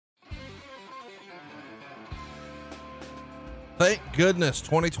Thank goodness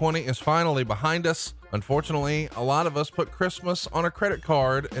 2020 is finally behind us. Unfortunately, a lot of us put Christmas on a credit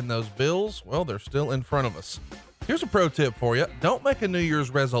card, and those bills, well, they're still in front of us. Here's a pro tip for you. Don't make a New Year's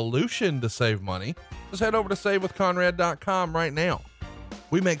resolution to save money. Just head over to savewithconrad.com right now.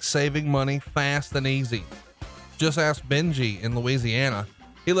 We make saving money fast and easy. Just ask Benji in Louisiana.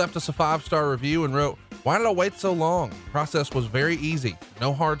 He left us a 5-star review and wrote, "Why did I wait so long? Process was very easy.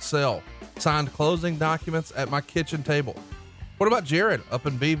 No hard sell. Signed closing documents at my kitchen table." What about Jared up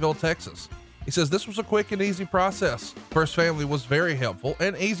in Beeville, Texas? He says, "This was a quick and easy process. First Family was very helpful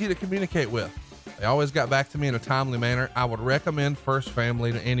and easy to communicate with. They always got back to me in a timely manner. I would recommend First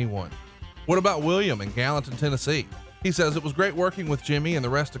Family to anyone." What about William in Gallatin, Tennessee? He says, "It was great working with Jimmy and the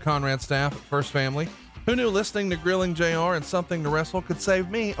rest of Conrad's staff at First Family. Who knew listening to Grilling JR and Something to Wrestle could save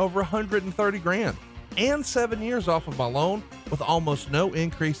me over $130,000 and 7 years off of my loan with almost no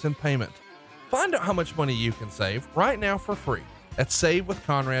increase in payment." Find out how much money you can save right now for free at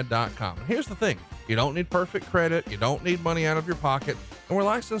savewithconrad.com. And here's the thing. You don't need perfect credit. You don't need money out of your pocket. And we're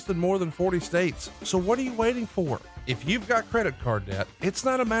licensed in more than 40 states. So what are you waiting for? If you've got credit card debt, it's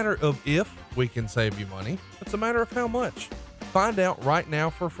not a matter of if we can save you money. It's a matter of how much. Find out right now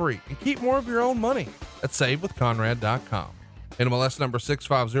for free and keep more of your own money at savewithconrad.com. NMLS number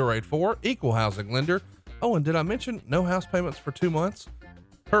 65084, equal housing lender. Oh, and did I mention no house payments for 2 months?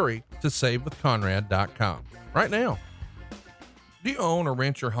 Hurry to savewithconrad.com right now. Do you own or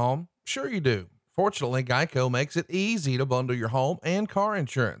rent your home? Sure you do. Fortunately, Geico makes it easy to bundle your home and car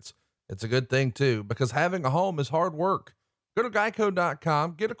insurance. It's a good thing too, because having a home is hard work. Go to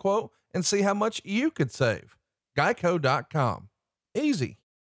geico.com, get a quote, and see how much you could save. Geico.com. Easy.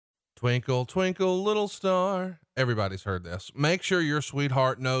 Twinkle, twinkle, little star. Everybody's heard this. Make sure your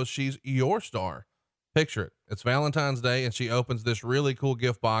sweetheart knows she's your star. Picture it. It's Valentine's Day and she opens this really cool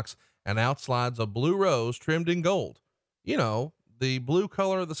gift box and out slides a blue rose trimmed in gold. You know, the blue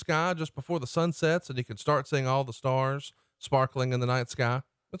color of the sky just before the sun sets and you can start seeing all the stars sparkling in the night sky.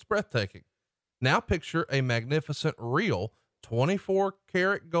 It's breathtaking. Now picture a magnificent real 24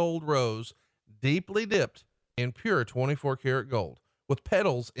 karat gold rose deeply dipped in pure 24 karat gold with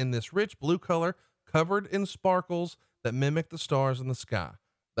petals in this rich blue color covered in sparkles that mimic the stars in the sky.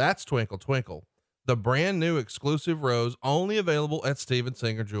 That's Twinkle Twinkle, the brand new exclusive rose only available at Steven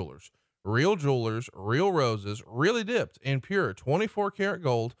Singer Jewelers. Real jewelers, real roses, really dipped in pure 24 karat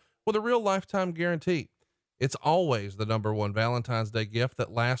gold with a real lifetime guarantee. It's always the #1 Valentine's Day gift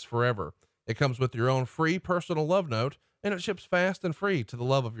that lasts forever. It comes with your own free personal love note, and it ships fast and free to the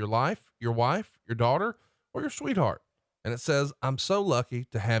love of your life, your wife, your daughter, or your sweetheart. And it says, "I'm so lucky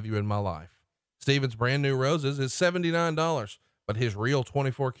to have you in my life." Steven's brand new roses is $79, but his real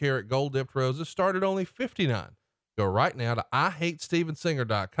 24 karat gold dipped roses start at only $59. Go right now to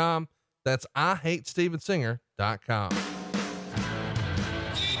IHateStevenSinger.com. That's IHateStevenSinger.com.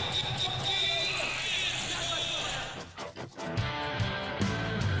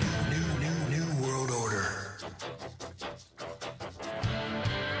 New world order.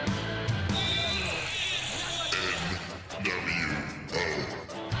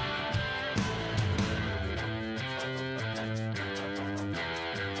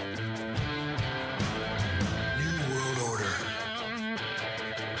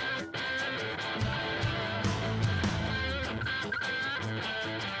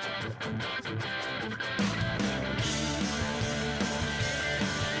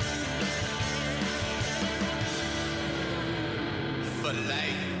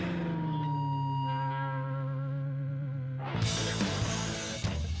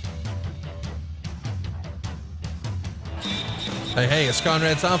 Hey, it's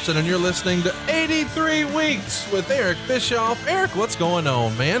Conrad Thompson, and you're listening to 83 Weeks with Eric Bischoff. Eric, what's going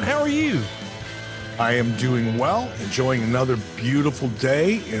on, man? How are you? I am doing well, enjoying another beautiful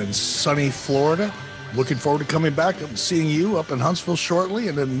day in sunny Florida. Looking forward to coming back and seeing you up in Huntsville shortly,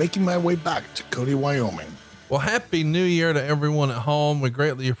 and then making my way back to Cody, Wyoming. Well, Happy New Year to everyone at home. We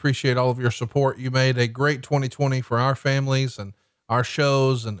greatly appreciate all of your support. You made a great 2020 for our families and our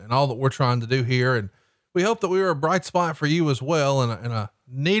shows and all that we're trying to do here. And we hope that we were a bright spot for you as well and a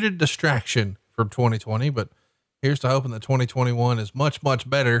needed distraction from 2020. But here's to hoping that 2021 is much, much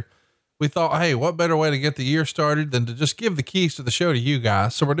better. We thought, hey, what better way to get the year started than to just give the keys to the show to you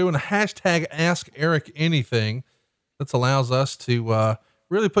guys? So we're doing a hashtag Ask Eric Anything. That allows us to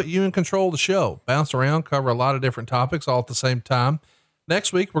really put you in control of the show, bounce around, cover a lot of different topics all at the same time.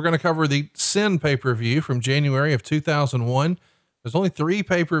 Next week, we're going to cover the Sin pay-per-view from January of 2001. There's only 3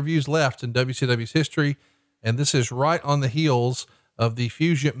 pay-per-views left in WCW's history, and this is right on the heels of the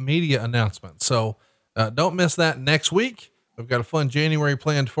Fusion Media announcement. So don't miss that next week. We've got a fun January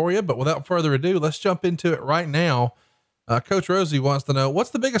planned for you, but without further ado, let's jump into it right now. Coach Rosie wants to know,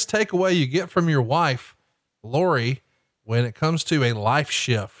 what's the biggest takeaway you get from your wife, Lori, when it comes to a life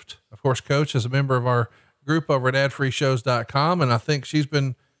shift? Of course, Coach is a member of our group over at adfreeshows.com. And I think he's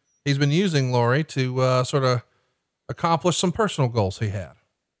been using Lori to, sort of accomplish some personal goals he had.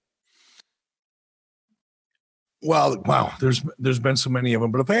 Well, wow, there's been so many of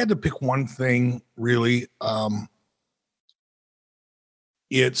them, but if I had to pick one thing, really,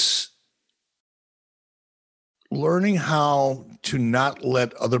 it's learning how to not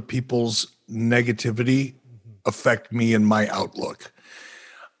let other people's negativity affect me and my outlook.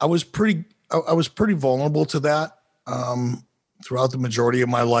 I was pretty vulnerable to that throughout the majority of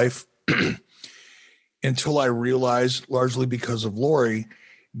my life until I realized, largely because of Lori,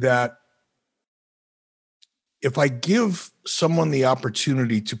 that if I give someone the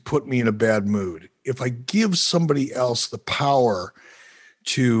opportunity to put me in a bad mood, if I give somebody else the power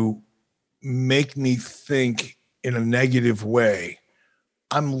to make me think in a negative way,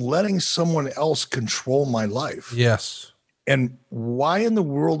 I'm letting someone else control my life. Yes. And why in the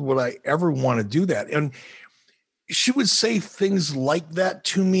world would I ever want to do that? And she would say things like that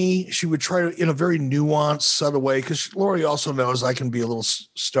to me. She would try to, in a very nuanced, subtle way, because Lori also knows I can be a little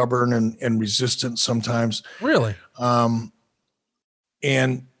stubborn and resistant sometimes. Really?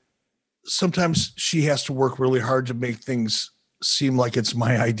 And sometimes she has to work really hard to make things seem like it's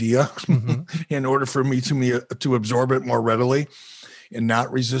my idea in order for me to absorb it more readily and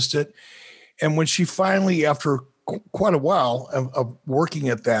not resist it. And when she finally, after quite a while of working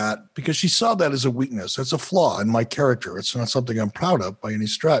at that, because she saw that as a weakness, that's a flaw in my character. It's not something I'm proud of by any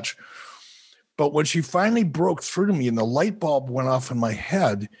stretch. But when she finally broke through to me and the light bulb went off in my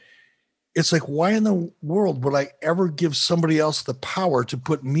head, it's like, why in the world would I ever give somebody else the power to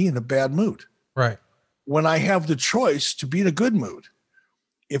put me in a bad mood? Right. When I have the choice to be in a good mood,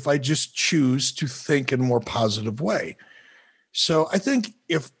 if I just choose to think in a more positive way. So I think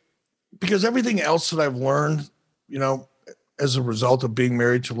because everything else that I've learned, as a result of being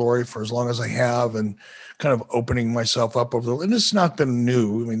married to Lori for as long as I have and kind of opening myself up and this has not been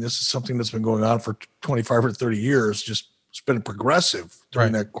new. I mean, this is something that's been going on for 25 or 30 years. Just it's been progressive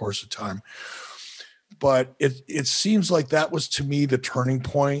during that course of time. But it seems like that was, to me, the turning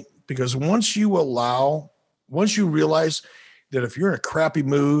point, because once you realize that if you're in a crappy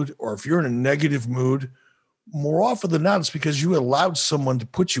mood or if you're in a negative mood, more often than not, it's because you allowed someone to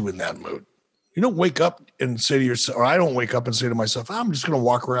put you in that mood. You don't wake up and say to yourself, or I don't wake up and say to myself, I'm just going to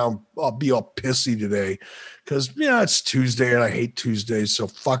walk around, I'll be all pissy today because, it's Tuesday and I hate Tuesdays. So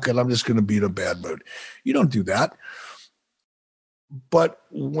fuck it. I'm just going to be in a bad mood. You don't do that. But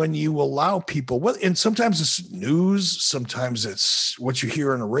when you allow people, and sometimes it's news, sometimes it's what you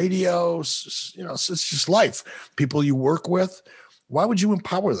hear on the radio, it's just life. People you work with, why would you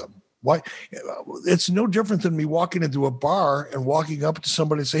empower them? Why? It's no different than me walking into a bar and walking up to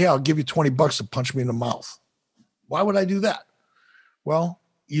somebody and say, hey, I'll give you $20 to punch me in the mouth. Why would I do that? Well,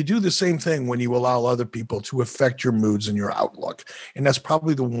 you do the same thing when you allow other people to affect your moods and your outlook. And that's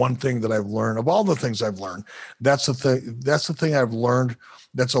probably the one thing that I've learned of all the things I've learned. That's the thing I've learned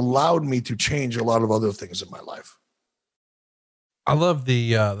that's allowed me to change a lot of other things in my life. I love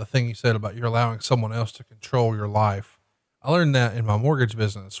the thing you said about you're allowing someone else to control your life. I learned that in my mortgage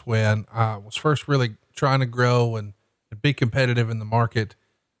business when I was first really trying to grow and be competitive in the market.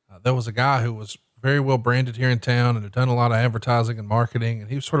 There was a guy who was very well branded here in town and had done a lot of advertising and marketing. And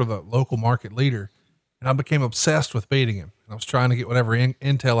he was sort of the local market leader. And I became obsessed with beating him. And I was trying to get whatever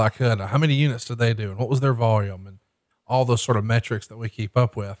intel I could. How many units did they do? And what was their volume? And all those sort of metrics that we keep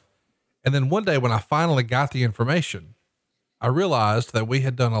up with. And then one day when I finally got the information, I realized that we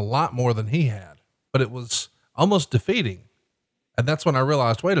had done a lot more than he had, but it was almost defeating. And that's when I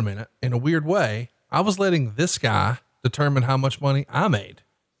realized, wait a minute, in a weird way, I was letting this guy determine how much money I made.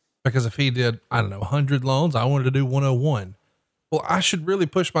 Because if he did, 100 loans, I wanted to do 101. Well, I should really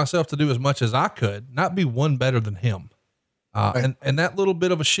push myself to do as much as I could, not be one better than him. And that little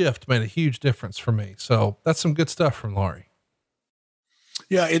bit of a shift made a huge difference for me. So that's some good stuff from Lori.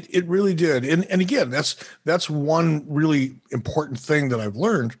 Yeah, it really did. And again, that's one really important thing that I've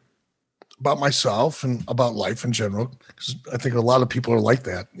learned about myself and about life in general, because I think a lot of people are like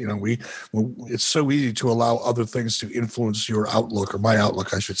that. It's so easy to allow other things to influence your outlook, or my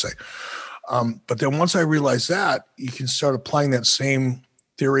outlook, I should say. But then once I realized that, you can start applying that same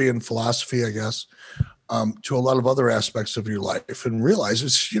theory and philosophy, I guess, to a lot of other aspects of your life, and realize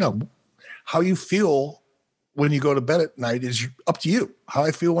it's, how you feel when you go to bed at night is up to you. How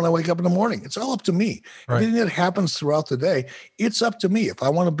I feel when I wake up in the morning, it's all up to me. Right. Everything that happens throughout the day, it's up to me. If I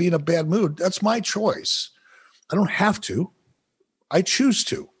want to be in a bad mood, that's my choice. I don't have to. I choose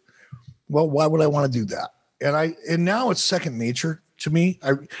to. Well, why would I want to do that? And now it's second nature to me.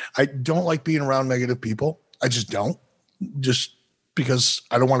 I don't like being around negative people. I just don't, just because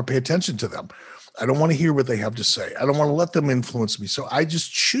I don't want to pay attention to them. I don't want to hear what they have to say. I don't want to let them influence me. So I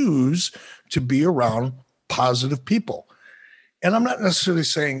just choose to be around positive people. And I'm not necessarily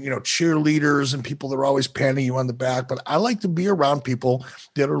saying, cheerleaders and people that are always patting you on the back, but I like to be around people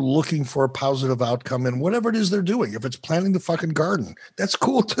that are looking for a positive outcome in whatever it is they're doing. If it's planting the fucking garden, that's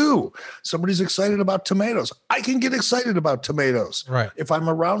cool too. Somebody's excited about tomatoes. I can get excited about tomatoes. Right. If I'm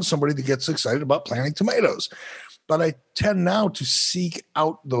around somebody that gets excited about planting tomatoes. But I tend now to seek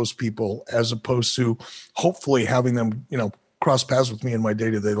out those people as opposed to hopefully having them, cross paths with me in my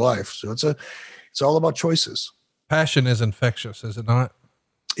day-to-day life. So it's all about choices. Passion is infectious, is it not?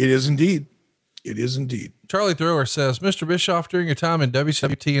 It is indeed. It is indeed. Charlie Thrower says, Mr. Bischoff, during your time in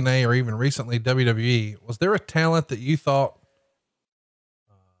WCW, TNA, or even recently WWE, was there a talent that you thought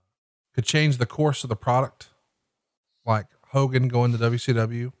could change the course of the product? Like Hogan going to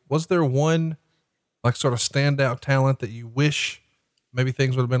WCW? Was there one like sort of standout talent that you wish maybe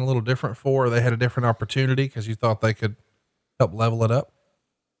things would have been a little different for, or they had a different opportunity because you thought they could help level it up?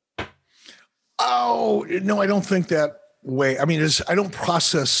 Oh, no, I don't think that way. I mean, I don't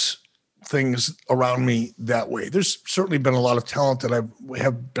process things around me that way. There's certainly been a lot of talent that I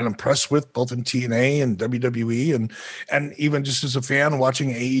have been impressed with, both in TNA and WWE, and even just as a fan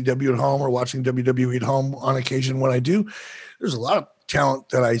watching AEW at home or watching WWE at home on occasion when I do. There's a lot of talent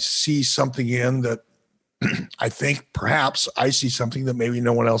that I see something in that I think perhaps I see something that maybe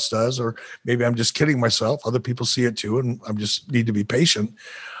no one else does, or maybe I'm just kidding myself. Other people see it too, and I just need to be patient.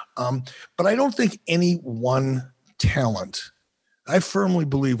 But I don't think any one talent, I firmly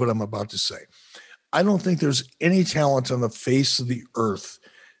believe what I'm about to say. I don't think there's any talent on the face of the earth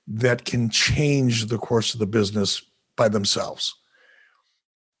that can change the course of the business by themselves.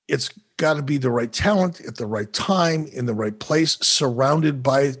 It's got to be the right talent at the right time, in the right place, surrounded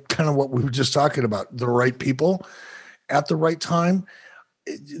by kind of what we were just talking about, the right people at the right time.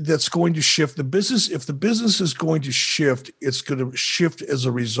 That's going to shift the business. If the business is going to shift, it's going to shift as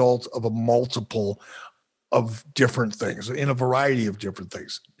a result of a multiple of different things, in a variety of different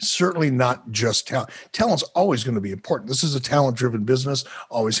things. Certainly not just talent. Talent's always going to be important. This is a talent-driven business,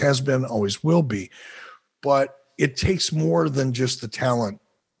 always has been, always will be. But it takes more than just the talent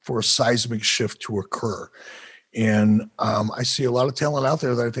for a seismic shift to occur. And I see a lot of talent out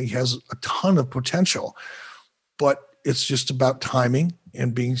there that I think has a ton of potential, but it's just about timing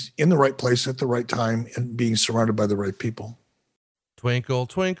and being in the right place at the right time and being surrounded by the right people. Twinkle,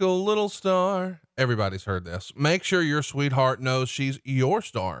 twinkle, little star. Everybody's heard this. Make sure your sweetheart knows she's your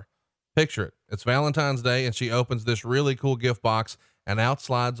star. Picture it. It's Valentine's Day and she opens this really cool gift box and out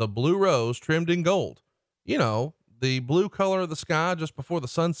slides a blue rose trimmed in gold. You know, the blue color of the sky just before the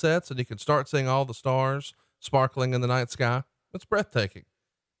sun sets and you can start seeing all the stars sparkling in the night sky. It's breathtaking.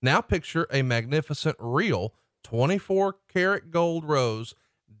 Now picture a magnificent, real 24 karat gold rose,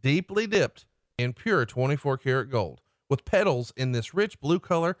 deeply dipped in pure 24 karat gold, with petals in this rich blue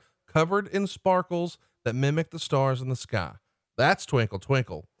color covered in sparkles that mimic the stars in the sky. That's Twinkle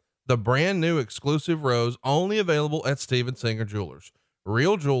Twinkle, the brand new exclusive rose only available at Steven Singer Jewelers.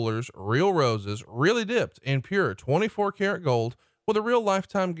 Real jewelers, real roses, really dipped in pure 24 karat gold with a real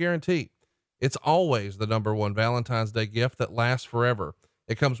lifetime guarantee. It's always the #1 Valentine's Day gift that lasts forever.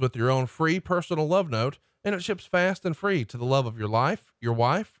 It comes with your own free personal love note, and it ships fast and free to the love of your life, your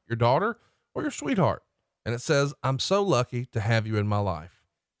wife, your daughter, or your sweetheart. And it says, I'm so lucky to have you in my life.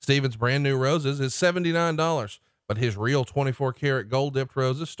 Steven's brand new roses is $79, but his real 24 karat gold dipped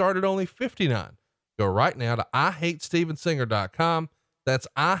roses start at only $59. Go right now to IHateStevenSinger.com. That's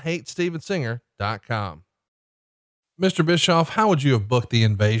IHateStevenSinger.com. Mr. Bischoff, how would you have booked the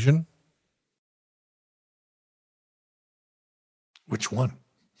invasion? Which one?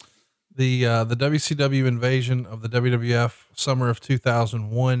 The WCW invasion of the WWF summer of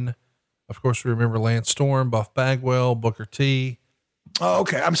 2001. Of course, we remember Lance Storm, Buff Bagwell, Booker T. Oh,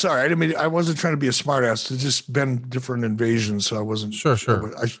 okay. I'm sorry. I wasn't trying to be a smartass. It's just been different invasions. So I wasn't sure.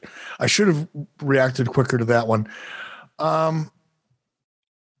 I should have reacted quicker to that one. I'll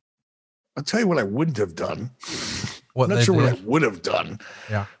tell you what I wouldn't have done. I'm not sure what I would have done.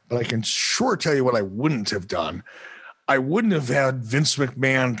 Yeah. But I can sure tell you what I wouldn't have done. I wouldn't have had Vince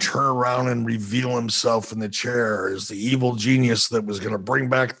McMahon turn around and reveal himself in the chair as the evil genius that was going to bring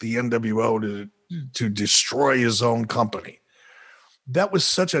back the NWO to destroy his own company. That was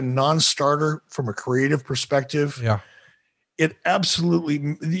such a non-starter from a creative perspective. Yeah. It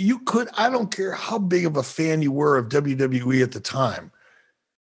absolutely, I don't care how big of a fan you were of WWE at the time,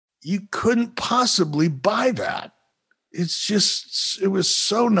 you couldn't possibly buy that. It was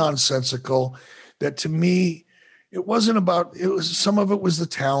so nonsensical. that to me, it wasn't about, it was, some of it was the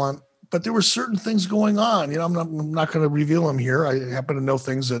talent, but there were certain things going on. I'm not going to reveal them here. I happen to know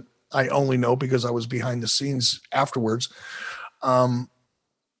things that I only know because I was behind the scenes afterwards. But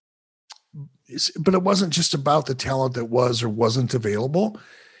it wasn't just about the talent that was or wasn't available.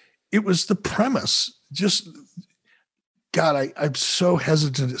 It was the premise. Just, God, I'm so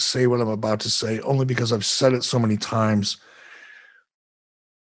hesitant to say what I'm about to say, only because I've said it so many times.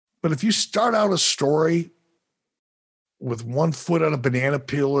 But if you start out a story with one foot on a banana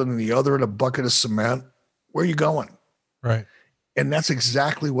peel and the other in a bucket of cement, where are you going? Right. And that's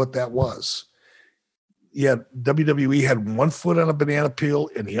exactly what that was. Yeah, WWE had one foot on a banana peel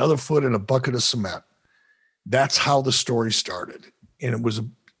and the other foot in a bucket of cement. That's how the story started. And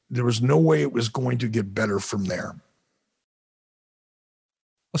there was no way it was going to get better from there.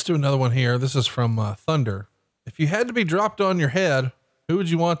 Let's do another one here. This is from Thunder. If you had to be dropped on your head, who would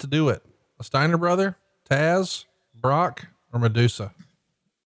you want to do it? A Steiner brother, Taz, Brock, or Medusa?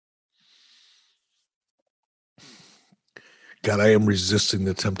 God, I am resisting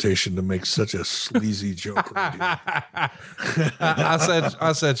the temptation to make such a sleazy joke. I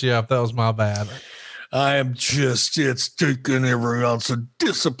set you up. That was my bad. I am just, it's taking every ounce of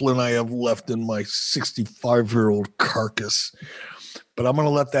discipline I have left in my 65-year-old carcass. But I'm going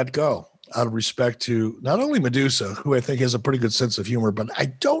to let that go out of respect to not only Medusa, who I think has a pretty good sense of humor, but I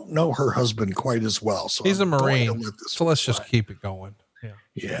don't know her husband quite as well. So he's a Marine. So let's just keep it going. Yeah.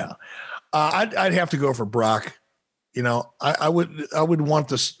 Yeah. I'd have to go for Brock. I would want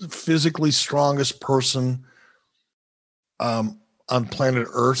the physically strongest person on planet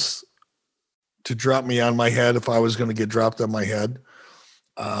Earth to drop me on my head if I was going to get dropped on my head.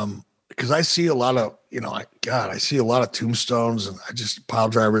 Because I see a lot of, I see a lot of tombstones and pile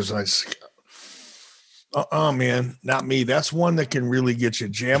drivers, and I just, man, not me. That's one that can really get you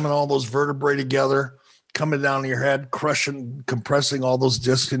jamming all those vertebrae together, coming down your head, crushing, compressing all those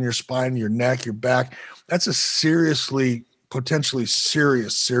discs in your spine, your neck, your back. That's a potentially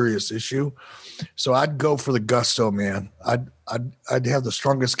serious issue. So I'd go for the gusto, man. I'd have the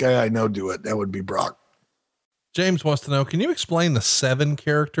strongest guy I know do it. That would be Brock. James wants to know, can you explain the Seven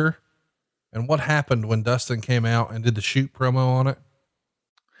character and what happened when Dustin came out and did the shoot promo on it?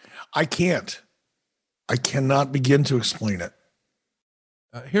 I cannot begin to explain it.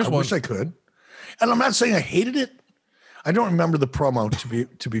 Here's one. I wish I could. And I'm not saying I hated it. I don't remember the promo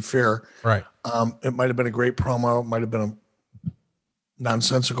to be fair. Right. It might've been a great promo. It might've been a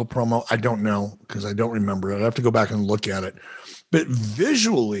nonsensical promo. I don't know because I don't remember it. I'd have to go back and look at it, but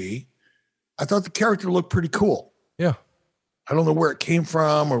visually I thought the character looked pretty cool. Yeah. I don't know where it came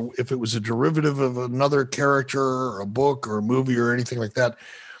from or if it was a derivative of another character or a book or a movie or anything like that,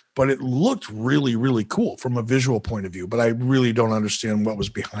 but it looked really, really cool from a visual point of view, but I really don't understand what was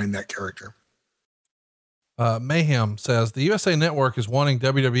behind that character. Mayhem says the USA Network is wanting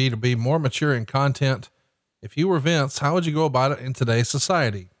WWE to be more mature in content. If you were Vince, how would you go about it in today's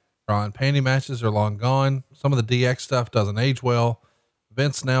society? Bra and panty matches are long gone. Some of the DX stuff doesn't age well.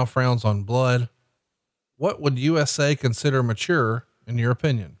 Vince now frowns on blood. What would USA consider mature in your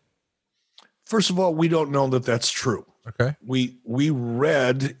opinion? First of all, we don't know that that's true. Okay. We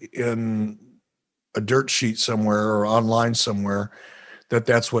read in a dirt sheet somewhere or online somewhere that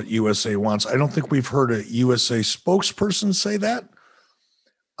that's what USA wants. I don't think we've heard a USA spokesperson say that.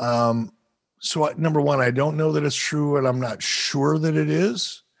 So number one, I don't know that it's true, and I'm not sure that it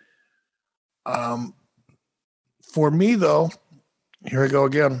is. For me though, here I go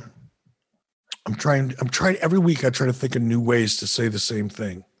again. I'm trying every week. I try to think of new ways to say the same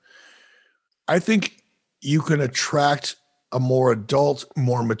thing. I think you can attract a more adult,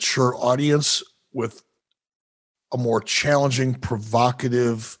 more mature audience with a more challenging,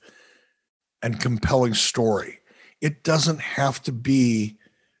 provocative, and compelling story. It doesn't have to be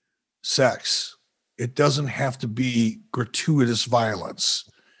sex. It doesn't have to be gratuitous violence.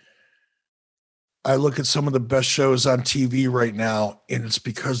 I look at some of the best shows on TV right now, and it's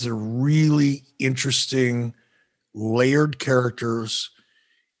because they're really interesting, layered characters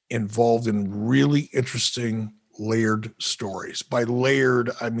involved in really interesting, layered stories. By layered,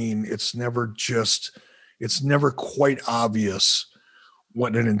 I mean, it's never quite obvious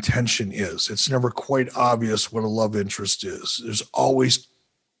what an intention is. It's never quite obvious what a love interest is. There's always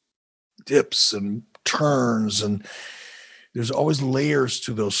dips and turns, and there's always layers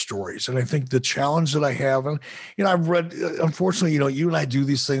to those stories. And I think the challenge that I have, and, I've read, unfortunately, you and I do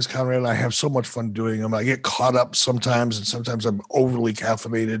these things, Conrad, and I have so much fun doing them. I get caught up sometimes, and sometimes I'm overly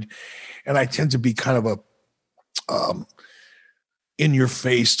caffeinated, and I tend to be kind of a in your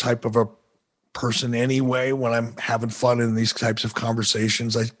face type of a person anyway. When I'm having fun in these types of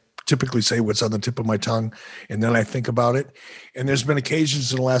conversations, I typically say what's on the tip of my tongue, and then I think about it. And there's been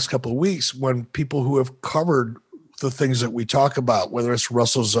occasions in the last couple of weeks when people who have covered the things that we talk about, whether it's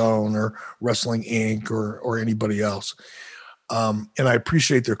WrestleZone or Wrestling Inc. or anybody else, and I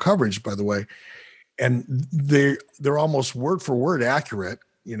appreciate their coverage, by the way. And they're almost word for word accurate.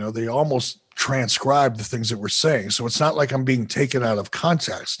 You know, they almost transcribe the things that we're saying. So it's not like I'm being taken out of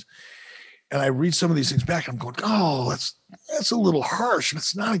context. And I read some of these things back, and I'm going, oh, that's a little harsh. And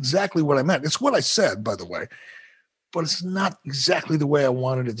it's not exactly what I meant. It's what I said, by the way, but it's not exactly the way I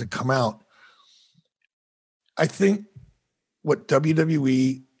wanted it to come out. I think what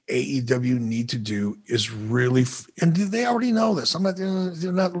WWE, AEW need to do is really, and they already know this.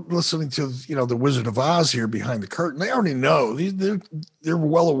 They're not listening to, the Wizard of Oz here behind the curtain. They already know. They're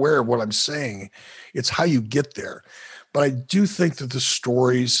well aware of what I'm saying. It's how you get there. But I do think that the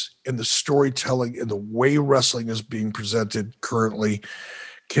stories and the storytelling and the way wrestling is being presented currently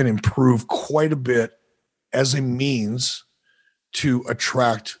can improve quite a bit as a means to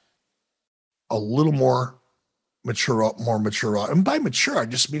attract a little more mature. And by mature, I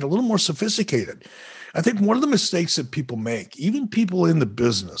just mean a little more sophisticated. I think one of the mistakes that people make, even people in the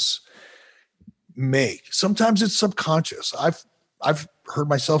business make, sometimes it's subconscious. I've heard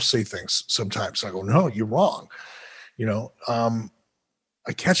myself say things sometimes. I go, no, you're wrong.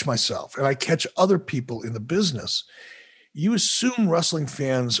 I catch myself, and I catch other people in the business. You assume wrestling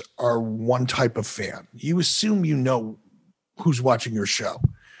fans are one type of fan. You assume who's watching your show.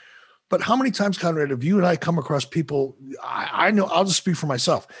 But how many times, Conrad, have you and I come across people? I know, I'll just speak for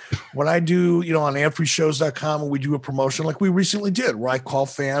myself. When I do, on AdFreeShows.com, and we do a promotion like we recently did, where I call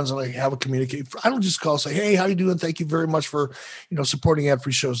fans and I have a communicate. I don't just call and say, hey, how you doing? Thank you very much for, supporting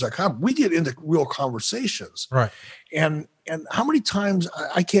AdFreeShows.com. We get into real conversations. Right. And how many times,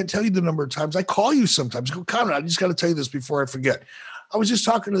 I can't tell you the number of times I call you sometimes. I go, Conrad, I just got to tell you this before I forget. I was just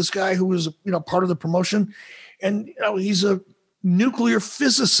talking to this guy who was, part of the promotion, and he's a nuclear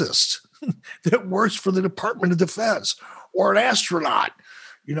physicist that works for the Department of Defense, or an astronaut.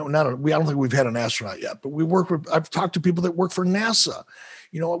 I don't think we've had an astronaut yet, but I've talked to people that work for NASA.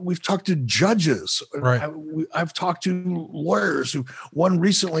 We've talked to judges. Right. I've talked to lawyers one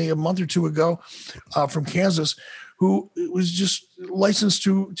recently, a month or two ago, from Kansas, who was just licensed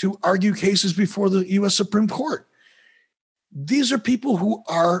to argue cases before the U.S. Supreme Court. These are people who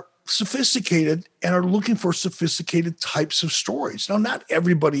are sophisticated and are looking for sophisticated types of stories. Now, not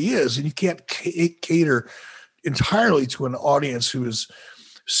everybody is, and you can't cater entirely to an audience who is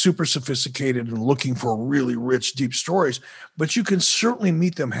super sophisticated and looking for really rich, deep stories, but you can certainly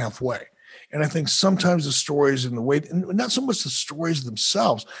meet them halfway. And I think sometimes the stories and the way, and not so much the stories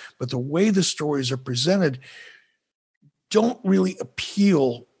themselves, but the way the stories are presented don't really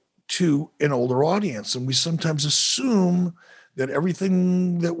appeal to an older audience. And we sometimes assume that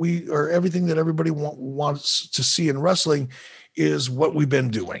everything that everybody wants to see in wrestling is what we've been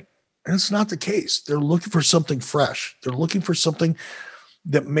doing. And it's not the case. They're looking for something fresh. They're looking for something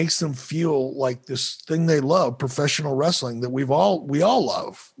that makes them feel like this thing they love, professional wrestling, that we all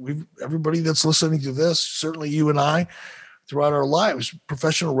love. Everybody that's listening to this, certainly you and I, throughout our lives,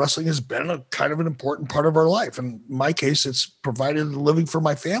 professional wrestling has been a kind of an important part of our life. And in my case, it's provided a living for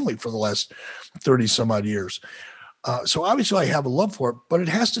my family for the last 30 some odd years. So obviously I have a love for it, but it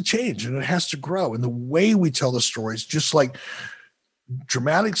has to change and it has to grow. And the way we tell the stories, just like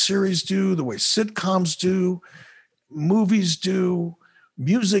dramatic series do, the way sitcoms do, movies do,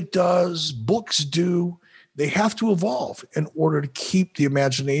 music does, books do, they have to evolve in order to keep the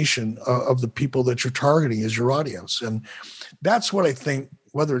imagination of the people that you're targeting as your audience. And that's what I think,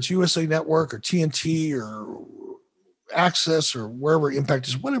 whether it's USA Network or TNT or Access or wherever Impact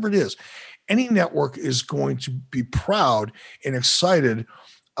is, whatever it is, any network is going to be proud and excited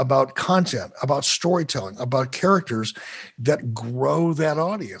about content, about storytelling, about characters that grow that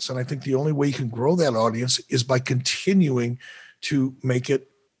audience. And I think the only way you can grow that audience is by continuing to make it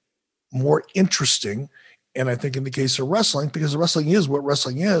more interesting. And I think in the case of wrestling, because wrestling is what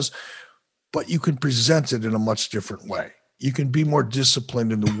wrestling is, but you can present it in a much different way. You can be more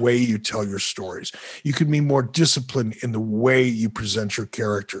disciplined in the way you tell your stories. You can be more disciplined in the way you present your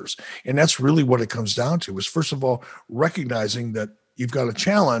characters. And that's really what it comes down to, is first of all, recognizing that you've got a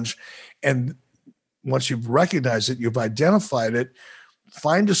challenge. And once you've recognized it, you've identified it,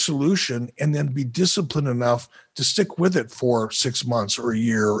 find a solution, and then be disciplined enough to stick with it for 6 months or a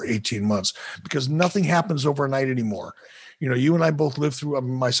year or 18 months, because nothing happens overnight anymore. You and I both lived through,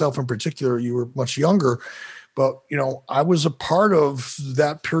 myself in particular, you were much younger, but, I was a part of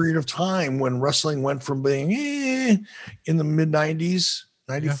that period of time when wrestling went from being in the mid 90s,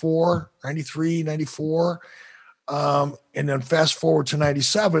 94, 93, 94, And then fast forward to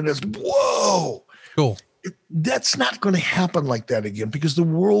 97, it's whoa. Cool. That's not going to happen like that again because the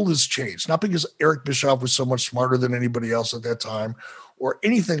world has changed. Not because Eric Bischoff was so much smarter than anybody else at that time or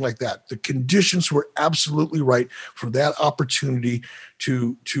anything like that. The conditions were absolutely right for that opportunity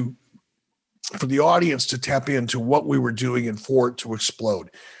for the audience to tap into what we were doing and for it to explode.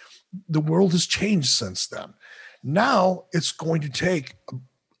 The world has changed since then. Now it's going to take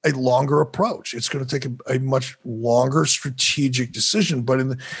a longer approach. It's going to take a much longer strategic decision, but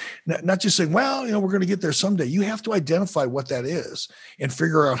not just saying, well, we're going to get there someday. You have to identify what that is and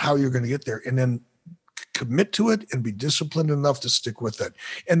figure out how you're going to get there and then commit to it and be disciplined enough to stick with it.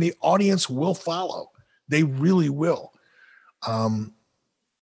 And the audience will follow. They really will. And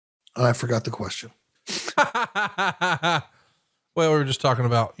I forgot the question. Well, we were just talking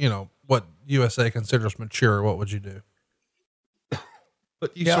about, what USA considers mature. What would you do?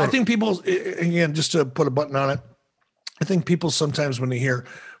 But I think people, again, just to put a button on it, I think people sometimes when they hear,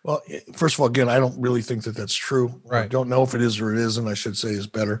 well, first of all, again, I don't really think that that's true. Right. I don't know if it is or it isn't, I should say is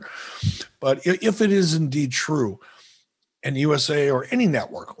better. But if it is indeed true and USA or any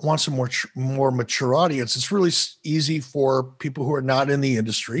network wants a more mature audience, it's really easy for people who are not in the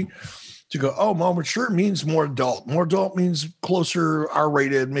industry to go, oh, more mature means more adult. More adult means closer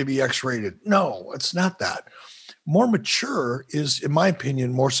R-rated, maybe X-rated. No, it's not that. More mature is, in my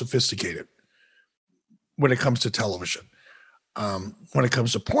opinion, more sophisticated when it comes to television. When it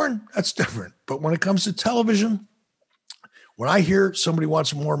comes to porn, that's different. But when it comes to television, when I hear somebody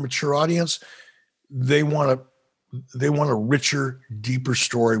wants a more mature audience, they want a richer, deeper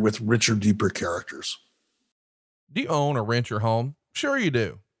story with richer, deeper characters. Do you own or rent your home? Sure you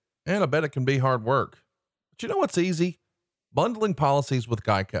do. And I bet it can be hard work. But you know what's easy? Bundling policies with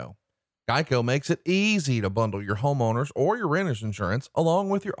Geico. Geico makes it easy to bundle your homeowners or your renter's insurance along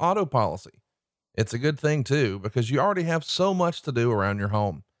with your auto policy. It's a good thing too, because you already have so much to do around your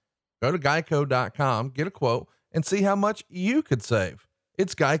home. Go to geico.com, get a quote, and see how much you could save.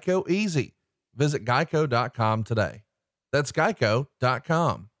 It's Geico easy. Visit geico.com today. That's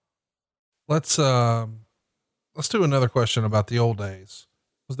geico.com. Let's do another question about the old days.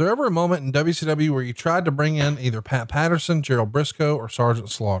 Was there ever a moment in WCW where you tried to bring in either Pat Patterson, Gerald Briscoe, or Sergeant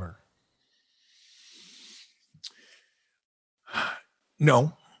Slaughter?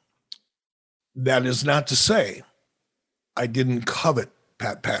 No. That is not to say I didn't covet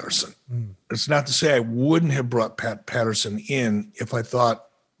Pat Patterson. It's not to say I wouldn't have brought Pat Patterson in if I thought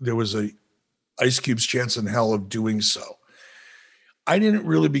there was a Ice Cube's chance in hell of doing so. I didn't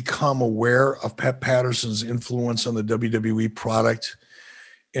really become aware of Pat Patterson's influence on the WWE product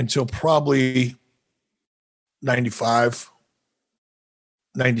until probably 95,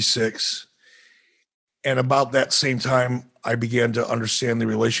 96. And about that same time, I began to understand the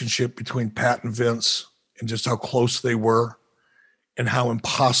relationship between Pat and Vince and just how close they were and how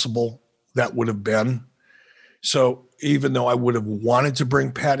impossible that would have been. So even though I would have wanted to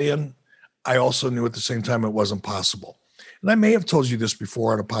bring Pat in, I also knew at the same time it wasn't possible. And I may have told you this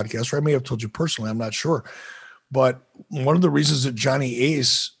before on a podcast, or I may have told you personally, I'm not sure. But one of the reasons that Johnny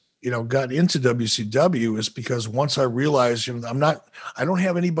Ace, got into WCW is because once I realized, I don't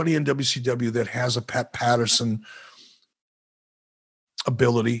have anybody in WCW that has a Pat Patterson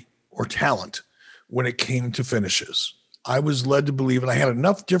ability or talent when it came to finishes. I was led to believe, and I had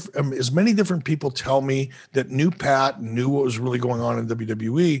enough as many different people tell me that knew Pat, knew what was really going on in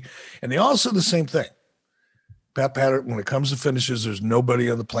WWE. And they all said the same thing. Pat Patterson, when it comes to finishes, there's nobody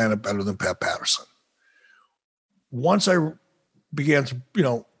on the planet better than Pat Patterson. Once I began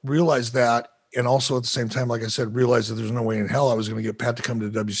to, realize that, and also at the same time, like I said, realize that there's no way in hell I was going to get Pat to come to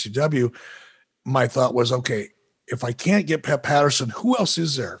WCW. My thought was, okay, if I can't get Pat Patterson, who else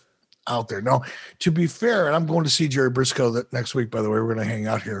is there out there? Now, to be fair, and I'm going to see Jerry Briscoe next week, by the way, we're going to hang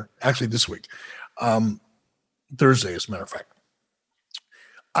out here, actually this week, Thursday, as a matter of fact.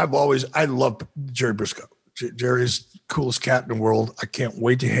 I love Jerry Briscoe. Jerry's the coolest cat in the world. I can't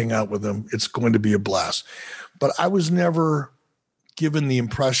wait to hang out with him. It's going to be a blast. But I was never given the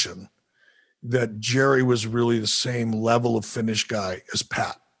impression that Jerry was really the same level of finish guy as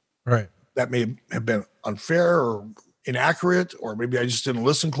Pat. Right. That may have been unfair or inaccurate, or maybe I just didn't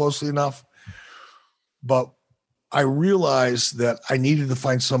listen closely enough. But I realized that I needed to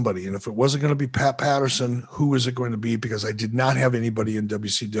find somebody. And if it wasn't going to be Pat Patterson, who was it going to be? Because I did not have anybody in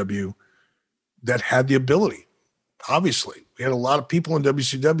WCW that had the ability. Obviously, we had a lot of people in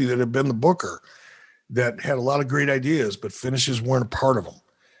WCW that had been the booker that had a lot of great ideas, but finishes weren't a part of them.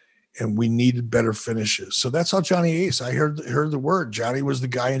 And we needed better finishes. So that's how Johnny Ace, I heard the word. Johnny was the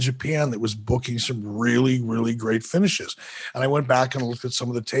guy in Japan that was booking some really, really great finishes. And I went back and looked at some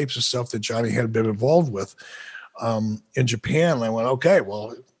of the tapes and stuff that Johnny had been involved with. in Japan. And I went, okay,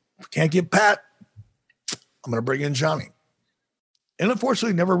 well, if we can't get Pat, I'm going to bring in Johnny. And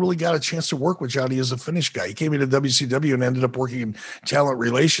unfortunately, never really got a chance to work with Johnny as a Finnish guy. He came into WCW and ended up working in talent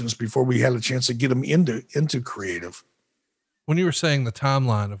relations before we had a chance to get him into creative. When you were saying the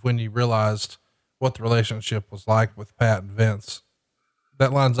timeline of when you realized what the relationship was like with Pat and Vince,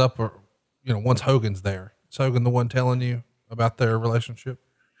 that lines up, or, once Hogan's there, is Hogan the one telling you about their relationship?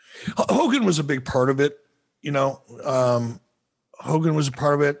 Hogan was a big part of it. Hogan was a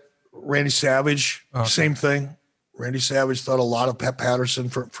part of it. Randy Savage, same thing. Randy Savage thought a lot of Pat Patterson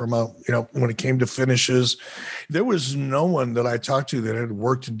from when it came to finishes. There was no one that I talked to that had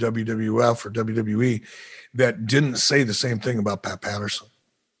worked in WWF or WWE that didn't say the same thing about Pat Patterson.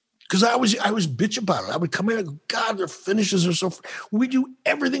 Because I was bitch about it. I would come in and go, God, their finishes are so. We do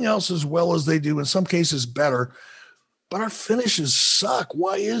everything else as well as they do, in some cases better, but our finishes suck.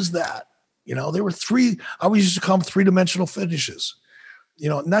 Why is that? They were three. I always used to call them 3-dimensional finishes.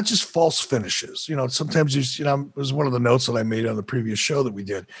 Not just false finishes. Sometimes it was one of the notes that I made on the previous show that we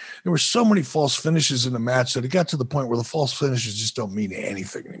did. There were so many false finishes in the match that it got to the point where the false finishes just don't mean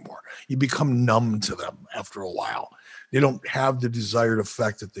anything anymore. You become numb to them after a while. They don't have the desired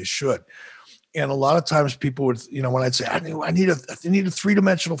effect that they should. And a lot of times people would, when I'd say, I need a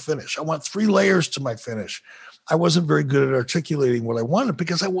 3-dimensional finish. I want 3 layers to my finish. I wasn't very good at articulating what I wanted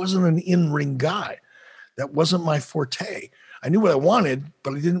because I wasn't an in-ring guy. That wasn't my forte. I knew what I wanted,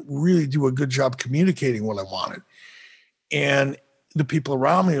 but I didn't really do a good job communicating what I wanted. And the people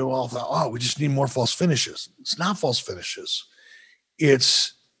around me all thought, we just need more false finishes. It's not false finishes.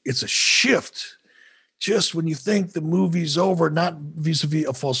 It's a shift. Just when you think the movie's over, not vis-a-vis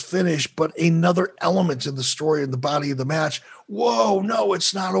a false finish, but another element in the story and the body of the match. Whoa, no,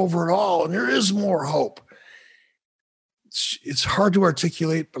 it's not over at all. And there is more hope. It's hard to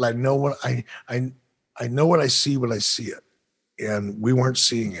articulate, but I know what I know what I see when I see it. And we weren't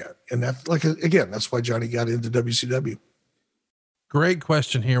seeing it. And that's that's why Johnny got into WCW. Great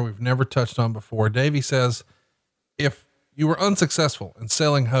question here. We've never touched on before. Davey says, if you were unsuccessful in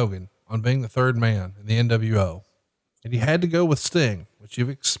selling Hogan on being the third man in the NWO, and you had to go with Sting, which you've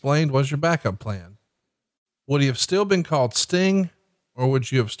explained was your backup plan, would he have still been called Sting, or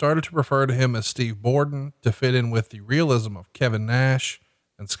would you have started to refer to him as Steve Borden to fit in with the realism of Kevin Nash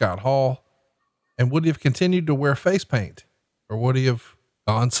and Scott Hall? And would he have continued to wear face paint? Or would he have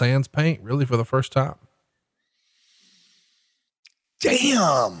gone sans paint really for the first time?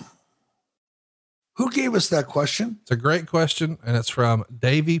 Damn. Who gave us that question? It's a great question, and it's from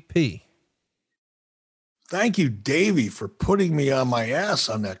Davey P. Thank you, Davey, for putting me on my ass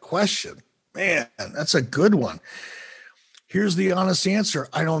on that question. Man, that's a good one. Here's the honest answer.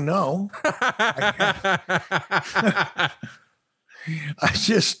 I don't know.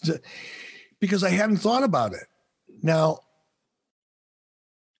 Because I hadn't thought about it. Now,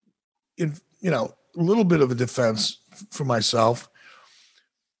 in a little bit of a defense for myself,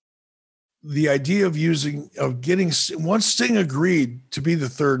 the idea of getting once Sting agreed to be the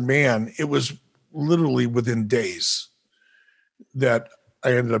third man, it was literally within days that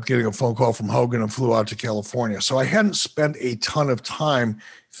I ended up getting a phone call from Hogan and flew out to California. So I hadn't spent a ton of time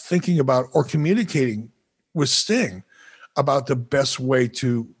thinking about or communicating with Sting about the best way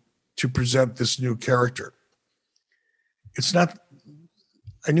to present this new character. It's not,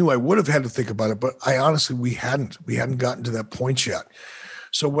 I knew I would have had to think about it, but we hadn't gotten to that point yet.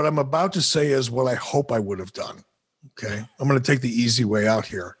 So what I'm about to say is what I hope I would have done. Okay. I'm going to take the easy way out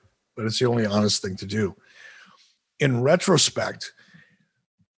here, but it's the only honest thing to do. In retrospect,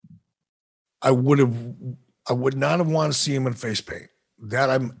 I would not have wanted to see him in face paint. That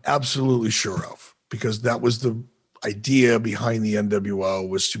I'm absolutely sure of, because that was the idea behind the NWO,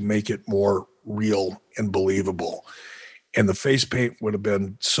 was to make it more real and believable. And the face paint would have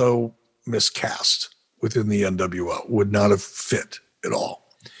been so miscast within the NWO, would not have fit at all.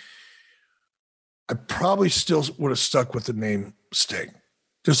 I probably still would have stuck with the name Sting,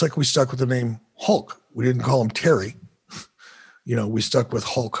 just like we stuck with the name Hulk. We didn't call him Terry. We stuck with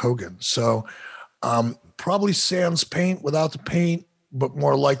Hulk Hogan. So probably sans paint without the paint, but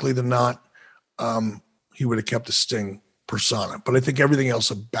more likely than not, he would have kept the Sting persona. But I think everything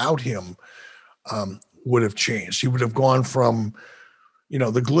else about him would have changed. He would have gone from,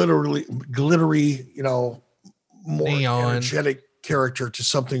 the glittery, more neon, energetic character to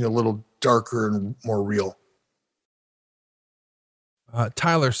something a little darker and more real.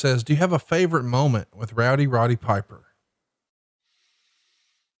 Tyler says, do you have a favorite moment with Roddy Piper?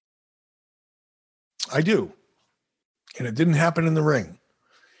 I do. And it didn't happen in the ring.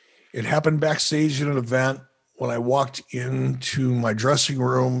 It happened backstage at an event when I walked into my dressing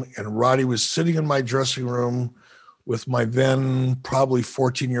room and Roddy was sitting in my dressing room with my then probably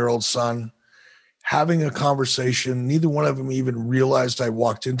 14-year-old son, having a conversation. Neither one of them even realized I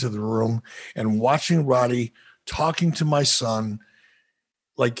walked into the room, and watching Roddy talking to my son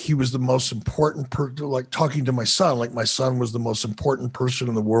like he was the most important person, like talking to my son, like my son was the most important person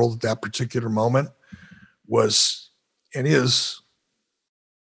in the world at that particular moment, was and is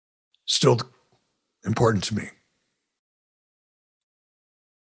still important to me.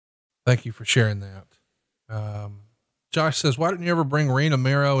 Thank you for sharing that. Josh says, why didn't you ever bring Rena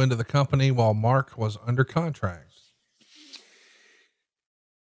Mero into the company while Mark was under contract?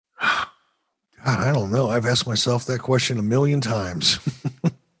 God, I don't know. I've asked myself that question a million times.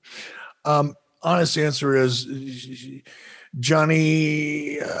 Honest answer is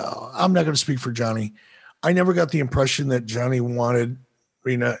Johnny. I'm not going to speak for Johnny. I never got the impression that Johnny wanted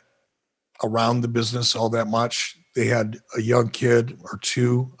Rena around the business all that much. They had a young kid or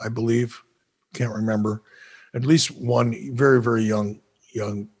two, I believe. Can't remember. At least one very, very young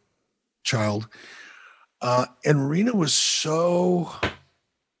child. And Rena was so, I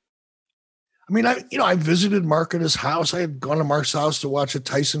mean, I visited Mark at his house. I had gone to Mark's house to watch a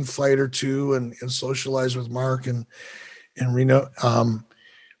Tyson fight or two and socialize with Mark and Rena.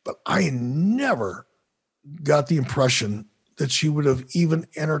 But I never got the impression that she would have even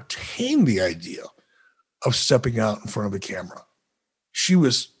entertained the idea of stepping out in front of a camera. She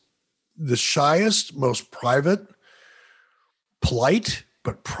was the shyest, most private, polite,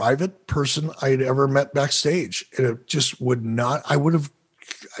 but private person I had ever met backstage. And it just would not, I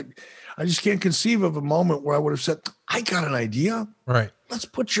just can't conceive of a moment where I would have said, I got an idea. Right. Let's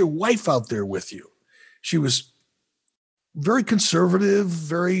put your wife out there with you. She was very conservative,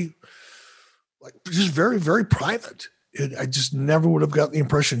 just very, very private. I just never would have gotten the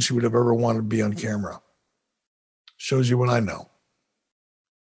impression she would have ever wanted to be on camera. Shows you what I know.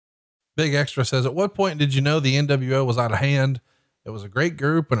 Big Extra says, at what point did you know the NWO was out of hand? It was a great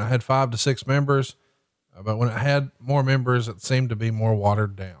group and it had 5 to 6 members, but when it had more members, it seemed to be more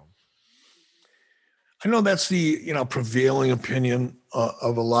watered down. I know that's the, prevailing opinion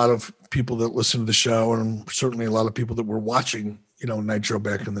of a lot of people that listen to the show, and certainly a lot of people that were watching, Nitro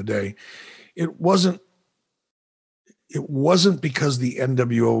back in the day. It wasn't because the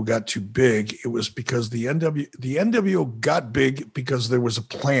NWO got too big. It was because the NWO got big because there was a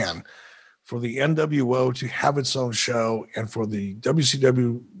plan for the NWO to have its own show and for the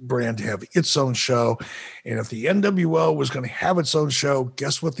WCW brand to have its own show. And if the NWO was going to have its own show,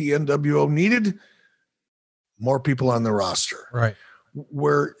 guess what the NWO needed? More people on the roster. Right.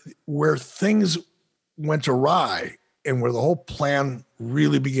 Where things went awry and where the whole plan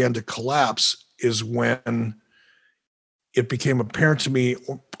really began to collapse is when it became apparent to me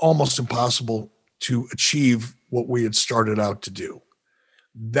almost impossible to achieve what we had started out to do.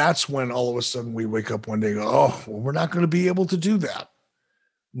 That's when all of a sudden we wake up one day and go, oh, well, we're not going to be able to do that.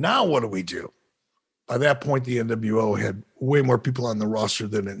 Now what do we do? By that point, the NWO had way more people on the roster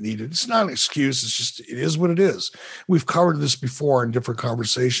than it needed. It's not an excuse. It's just, it is what it is. We've covered this before in different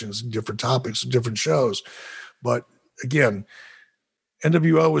conversations, different topics, different shows. But again,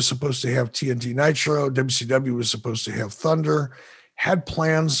 NWO was supposed to have TNT Nitro. WCW was supposed to have Thunder. Had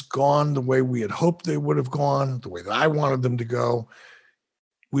plans gone the way we had hoped they would have gone, the way that I wanted them to go,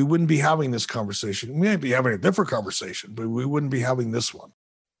 we wouldn't be having this conversation. We might be having a different conversation, but we wouldn't be having this one.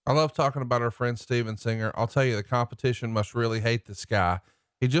 I love talking about our friend Steven Singer. I'll tell you, the competition must really hate this guy.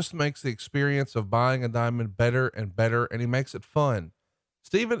 He just makes the experience of buying a diamond better and better, and he makes it fun.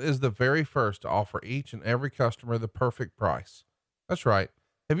 Steven is the very first to offer each and every customer the perfect price. That's right.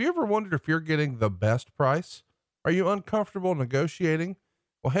 Have you ever wondered if you're getting the best price? Are you uncomfortable negotiating?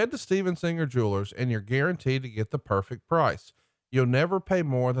 Well, head to Steven Singer Jewelers and you're guaranteed to get the perfect price. You'll never pay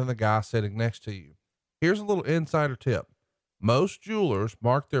more than the guy sitting next to you. Here's a little insider tip. Most jewelers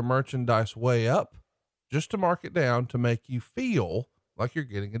mark their merchandise way up just to mark it down to make you feel like you're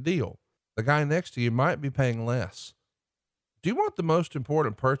getting a deal. The guy next to you might be paying less. Do you want the most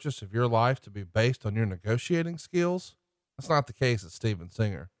important purchase of your life to be based on your negotiating skills? That's not the case at Steven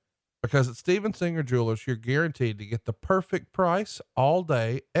Singer. Because at Steven Singer Jewelers, you're guaranteed to get the perfect price all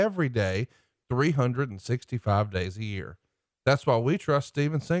day, every day, 365 days a year. That's why we trust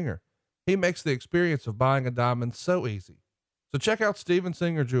Steven Singer. He makes the experience of buying a diamond so easy. So check out Steven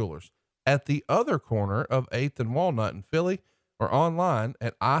Singer Jewelers at the other corner of 8th and Walnut in Philly or online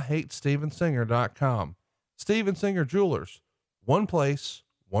at IHateStevenSinger.com. Steven Singer Jewelers, one place,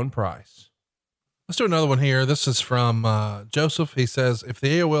 one price. Let's do another one here. This is from Joseph. He says, if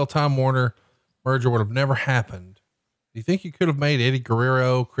the AOL Time Warner merger would have never happened, do you think you could have made Eddie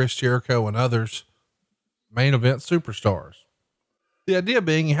Guerrero, Chris Jericho, and others main event superstars? The idea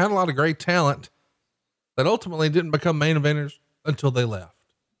being you had a lot of great talent that ultimately didn't become main eventers until they left?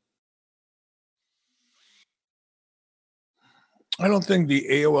 I don't think the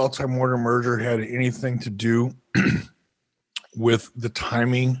AOL Time Warner merger had anything to do with the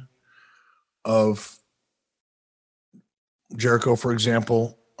timing of Jericho, for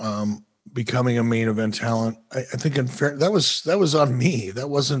example, becoming a main event talent. I think in fair, that was on me.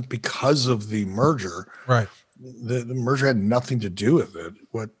 That wasn't because of the merger. Right. The merger had nothing to do with it.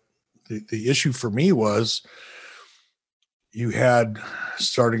 What the issue for me was, you had,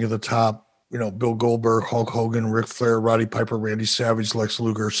 starting at the top, Bill Goldberg, Hulk Hogan, Ric Flair, Roddy Piper, Randy Savage, Lex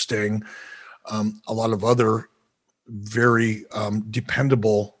Luger, Sting, a lot of other very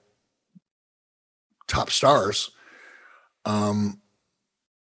dependable top stars that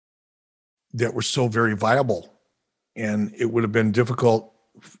were still very viable. And it would have been difficult.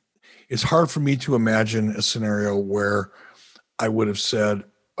 It's hard for me to imagine a scenario where I would have said,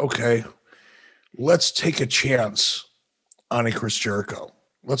 okay, let's take a chance on a Chris Jericho.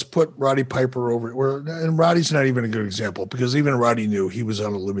 Let's put Roddy Piper over, and Roddy's not even a good example, because even Roddy knew he was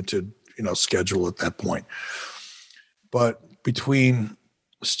on a limited, schedule at that point. But between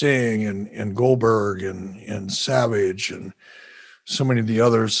Sting and Goldberg and Savage and so many of the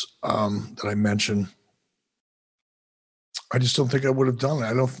others that I mentioned, I just don't think I would have done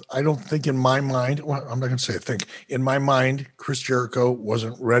it. I don't think in my mind, well, I'm not going to say I think, in my mind, Chris Jericho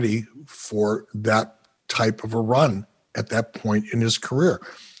wasn't ready for that type of a run at that point in his career.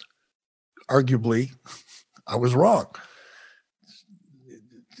 Arguably, I was wrong.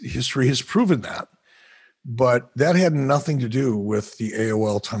 History has proven that. But that had nothing to do with the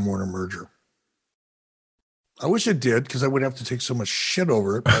AOL Time Warner merger. I wish it did, because I wouldn't have to take so much shit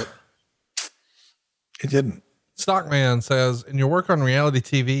over it, but it didn't. Stockman says, in your work on reality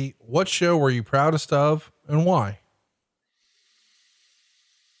TV, what show were you proudest of and why?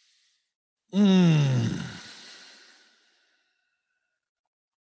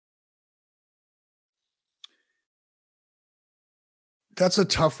 That's a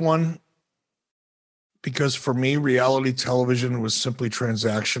tough one, because for me, reality television was simply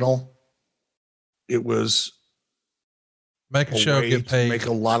transactional. It was make a show, get paid, make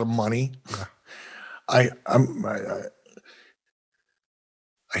a lot of money. Yeah. I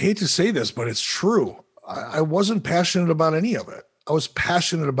hate to say this, but it's true. I wasn't passionate about any of it. I was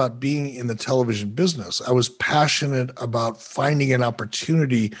passionate about being in the television business. I was passionate about finding an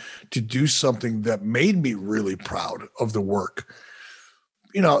opportunity to do something that made me really proud of the work.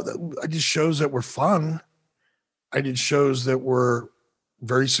 I did shows that were fun. I did shows that were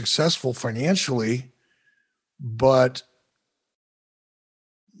very successful financially, but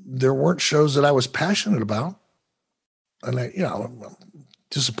there weren't shows that I was passionate about. And I'm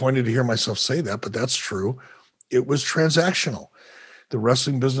disappointed to hear myself say that, but that's true. It was transactional. The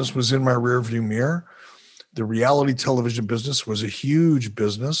wrestling business was in my rearview mirror. The reality television business was a huge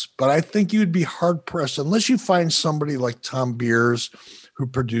business, but I think you'd be hard pressed unless you find somebody like Tom Beers, who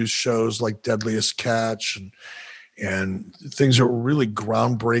produced shows like Deadliest Catch and things that were really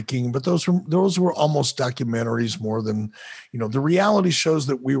groundbreaking. But those were almost documentaries more than, the reality shows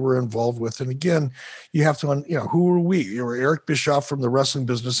that we were involved with. And again, you have to, who were we? You were Eric Bischoff from the wrestling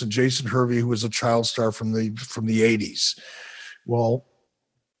business and Jason Hervey, who was a child star from the 80s. Well,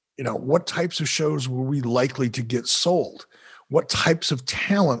 what types of shows were we likely to get sold? What types of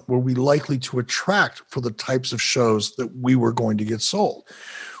talent were we likely to attract for the types of shows that we were going to get sold?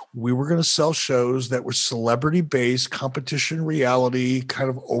 We were going to sell shows that were celebrity-based, competition reality, kind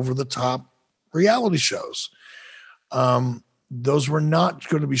of over-the-top reality shows. Those were not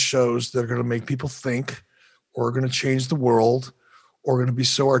going to be shows that are going to make people think or are going to change the world or going to be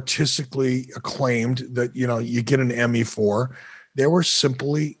so artistically acclaimed that, you get an Emmy for. They were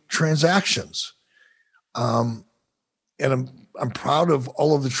simply transactions. And I'm proud of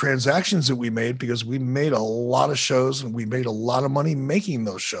all of the transactions that we made, because we made a lot of shows and we made a lot of money making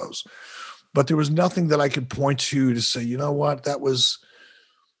those shows. But there was nothing that I could point to say, you know what, that was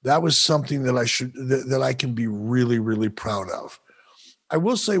something that I can be really, really proud of. I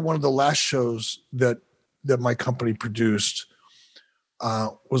will say one of the last shows that my company produced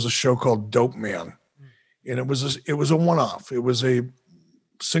was a show called Dope Man. And it was a one-off. It was a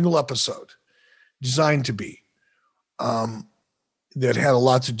single episode designed to be. That had a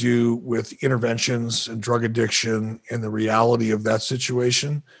lot to do with interventions and drug addiction and the reality of that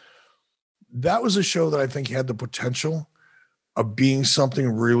situation. That was a show that I think had the potential of being something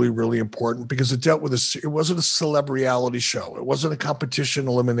really, really important, because it dealt with it wasn't a celeb reality show. It wasn't a competition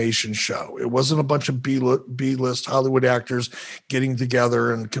elimination show. It wasn't a bunch of B-list Hollywood actors getting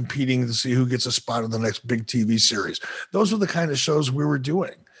together and competing to see who gets a spot in the next big TV series. Those were the kind of shows we were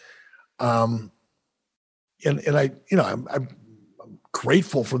doing. And I'm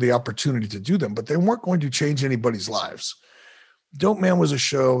grateful for the opportunity to do them, but they weren't going to change anybody's lives. Dope Man was a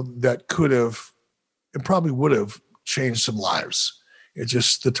show that could have and probably would have changed some lives. It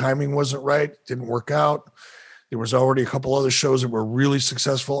just, the timing wasn't right. Didn't work out. There was already a couple other shows that were really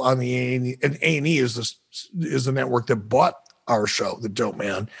successful on the A&E, and A&E is the network that bought our show, The Dope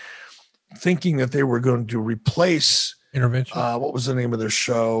Man, thinking that they were going to replace Intervention. What was the name of their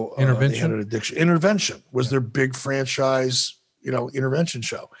show? Intervention. They had an addiction. Intervention was their big franchise, intervention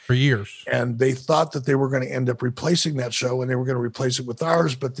show for years. And they thought that they were going to end up replacing that show, and they were going to replace it with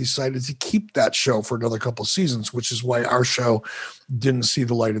ours, but decided to keep that show for another couple of seasons, which is why our show didn't see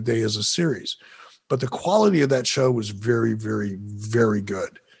the light of day as a series. But the quality of that show was very, very, very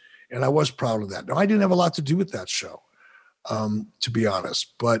good. And I was proud of that. Now, I didn't have a lot to do with that show, to be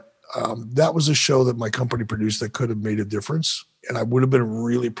honest, but that was a show that my company produced that could have made a difference. And I would have been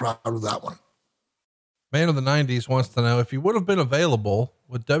really proud of that one. Man of the 90s wants to know, if you would have been available,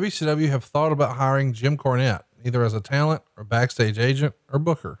 would WCW have thought about hiring Jim Cornette, either as a talent or backstage agent or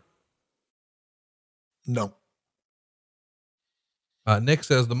booker? No. Nick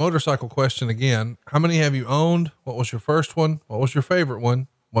says, the motorcycle question again. How many have you owned? What was your first one? What was your favorite one?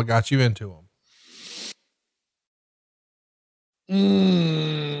 What got you into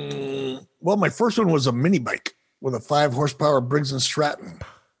them? Well, my first one was a mini bike with a 5-horsepower Briggs and Stratton.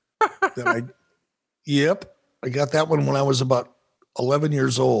 Yep. I got that one when I was about 11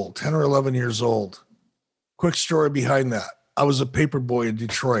 years old, 10 or 11 years old. Quick story behind that. I was a paper boy in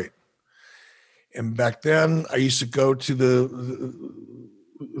Detroit. And back then I used to go to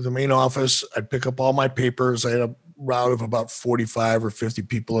the main office. I'd pick up all my papers. I had a route of about 45 or 50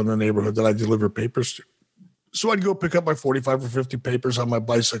 people in the neighborhood that I deliver papers to. So I'd go pick up my 45 or 50 papers on my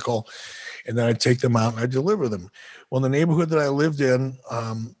bicycle, and then I'd take them out and I'd deliver them. Well, the neighborhood that I lived in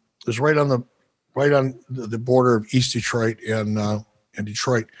was right on the border of East Detroit and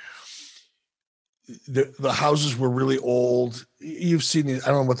Detroit. The houses were really old. You've seen these,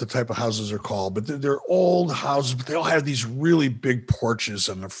 I don't know what the type of houses are called, but they're old houses, but they all have these really big porches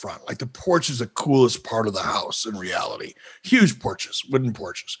in the front. Like the porch is the coolest part of the house in reality. Huge porches, wooden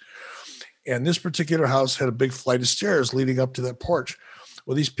porches. And this particular house had a big flight of stairs leading up to that porch.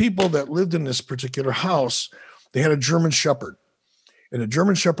 Well, these people that lived in this particular house, they had a German Shepherd. And the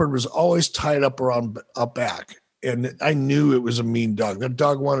German Shepherd was always tied up back. And I knew it was a mean dog. That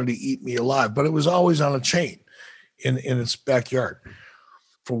dog wanted to eat me alive, but it was always on a chain in its backyard.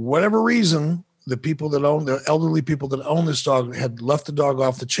 For whatever reason, the elderly people that owned this dog had left the dog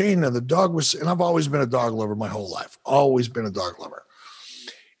off the chain. And the dog was, and I've always been a dog lover my whole life, always been a dog lover.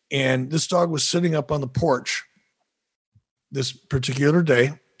 And this dog was sitting up on the porch this particular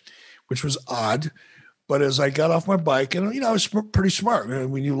day, which was odd. But as I got off my bike, and I was pretty smart.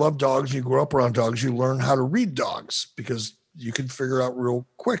 When you love dogs, you grow up around dogs, you learn how to read dogs because you can figure out real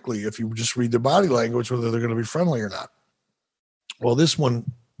quickly if you just read their body language whether they're going to be friendly or not. Well, this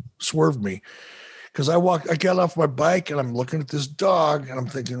one swerved me because I got off my bike and I'm looking at this dog and I'm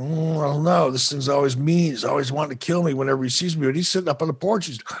thinking, I don't know, this thing's always mean. He's always wanting to kill me whenever he sees me. But he's sitting up on the porch,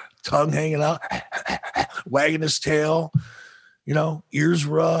 his tongue hanging out, wagging his tail, ears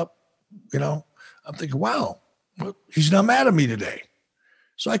were up, I'm thinking, wow, he's not mad at me today.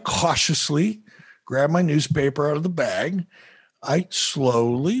 So I cautiously grabbed my newspaper out of the bag. I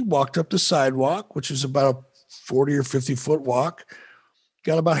slowly walked up the sidewalk, which is about a 40 or 50 foot walk.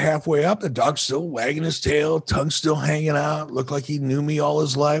 Got about halfway up. The dog's still wagging his tail, tongue still hanging out. Looked like he knew me all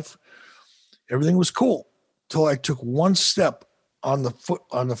his life. Everything was cool till I took one step on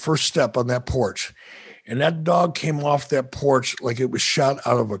the first step on that porch. And that dog came off that porch like it was shot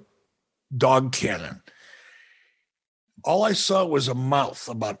out of a dog cannon. All I saw was a mouth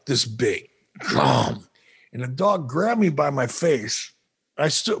about this big. And the dog grabbed me by my face.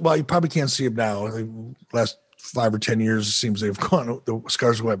 You probably can't see him now. The last 5 or 10 years, it seems they've gone, the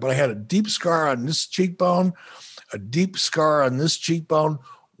scars away. But I had a deep scar on this cheekbone, a deep scar on this cheekbone,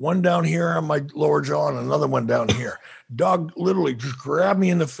 one down here on my lower jaw, and another one down here. Dog literally just grabbed me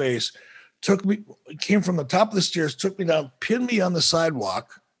in the face, came from the top of the stairs, took me down, pinned me on the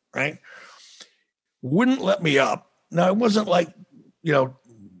sidewalk, right? Wouldn't let me up. Now, it wasn't like,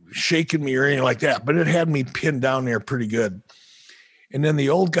 shaking me or anything like that, but it had me pinned down there pretty good. And then the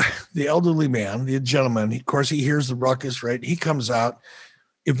old guy, the elderly man, the gentleman, of course, he hears the ruckus, right? He comes out.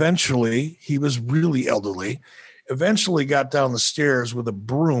 Eventually, he was really elderly, eventually got down the stairs with a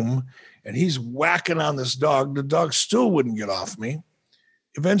broom, and he's whacking on this dog. The dog still wouldn't get off me.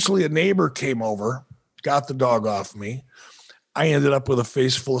 Eventually, a neighbor came over, got the dog off me. I ended up with a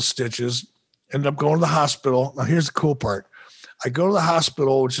face full of stitches, ended up going to the hospital. Now, here's the cool part. I go to the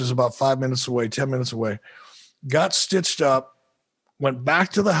hospital, which is about 5 minutes away, 10 minutes away. got stitched up, went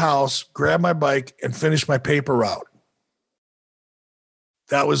back to the house, grabbed my bike, and finished my paper route.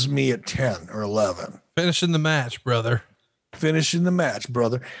 That was me at 10 or 11. Finishing the match, brother. Finishing the match,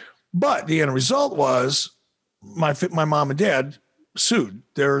 brother. But the end result was my mom and dad sued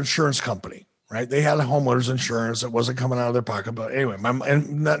their insurance company, right? They had a homeowner's insurance that wasn't coming out of their pocket. But anyway, not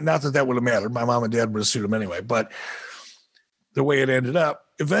that would have mattered. My mom and dad would have sued them anyway. But the way it ended up,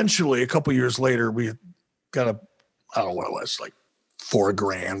 eventually, a couple years later, we got I don't know what it was, like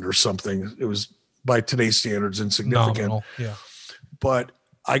 $4,000 or something. It was by today's standards insignificant. Nominal, yeah. But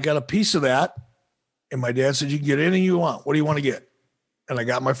I got a piece of that. And my dad said, you can get anything you want. What do you want to get? And I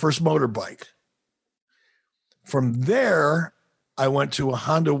got my first motorbike. From there, I went to a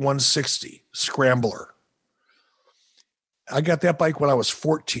Honda 160 Scrambler. I got that bike when I was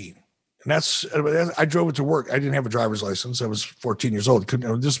 14. And I drove it to work. I didn't have a driver's license. I was 14 years old.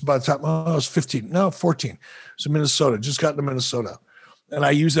 Just by the time I was 15. No, 14. So Minnesota, just got to Minnesota. And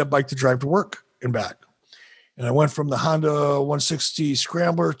I used that bike to drive to work and back. And I went from the Honda 160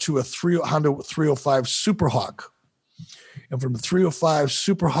 Scrambler to a Honda 305 Superhawk. And from the 305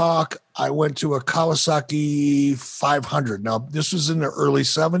 Superhawk, I went to a Kawasaki 500. Now, this was in the early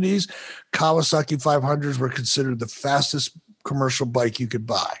 70s. Kawasaki 500s were considered the fastest commercial bike you could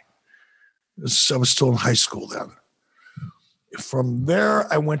buy. I was still in high school then. From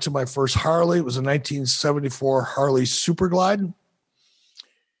there, I went to my first Harley. It was a 1974 Harley Superglide.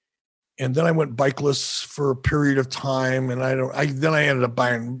 And then I went bikeless for a period of time. And then I ended up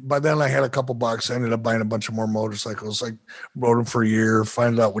buying, by then I had a couple bucks. I ended up buying a bunch of more motorcycles. I rode them for a year,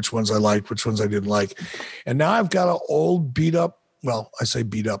 find out which ones I liked, which ones I didn't like. And now I've got an old beat up. Well, I say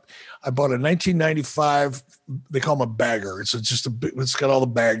beat up. I bought a 1995, they call them a bagger. It's got all the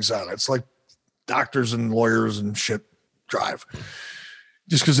bags on it. It's like doctors and lawyers and shit drive,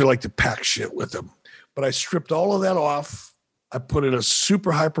 just because they like to pack shit with them. But I stripped all of that off. I put in a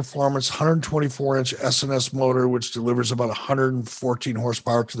super high performance 124-inch S&S motor, which delivers about 114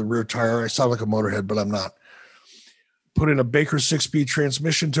 horsepower to the rear tire. I sound like a motorhead, but I'm not. Put in a Baker 6-speed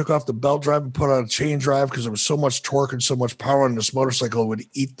transmission, took off the belt drive and put on a chain drive because there was so much torque and so much power on this motorcycle, it would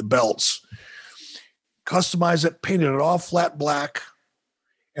eat the belts. Customized it, painted it all flat black,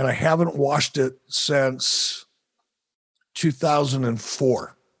 and I haven't washed it since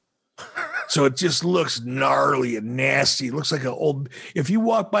 2004. So it just looks gnarly and nasty. It looks like an old, if you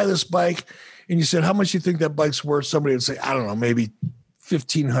walk by this bike and you said, how much you think that bike's worth? Somebody would say, I don't know, maybe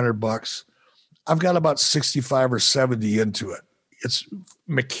 $1,500. I've got about 65 or 70 into it. It's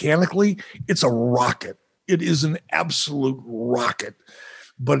mechanically, it's a rocket. It is an absolute rocket,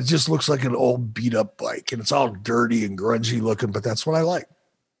 but it just looks like an old beat up bike and it's all dirty and grungy looking, but that's what I like.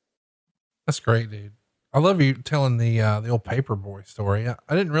 That's great, dude. I love you telling the old Paperboy story. I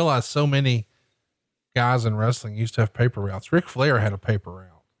didn't realize so many guys in wrestling used to have paper routes. Ric Flair had a paper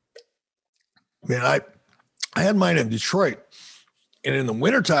route. Man, I had mine in Detroit, and in the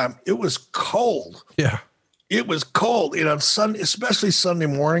wintertime, it was cold. Yeah. It was cold. And on Sunday, especially Sunday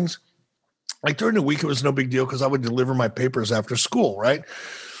mornings, like during the week, it was no big deal because I would deliver my papers after school, right?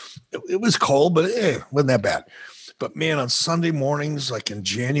 It was cold, but it wasn't that bad. But man, on Sunday mornings, like in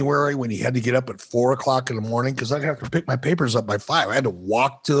January, when you had to get up at 4:00 in the morning, because I'd have to pick my papers up by 5. I had to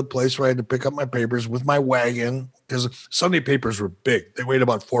walk to the place where I had to pick up my papers with my wagon because Sunday papers were big. They weighed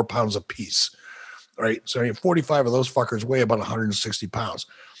about 4 pounds a piece, right? So 45 of those fuckers weigh about 160 pounds.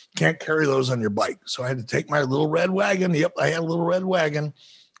 Can't carry those on your bike. So I had to take my little red wagon. Yep, I had a little red wagon.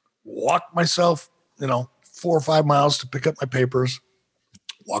 Walk myself, 4 or 5 miles to pick up my papers.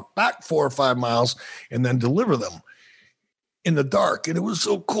 Walk back 4 or 5 miles and then deliver them in the dark. And it was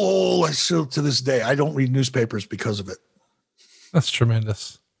so cold. I still, to this day, I don't read newspapers because of it. That's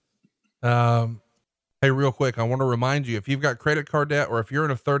tremendous. Hey, real quick, I want to remind you, if you've got credit card debt or if you're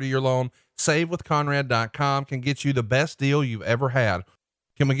in a 30-year loan, SaveWithConrad.com can get you the best deal you've ever had.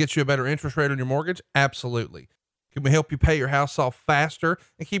 Can we get you a better interest rate on your mortgage? Absolutely. Can we help you pay your house off faster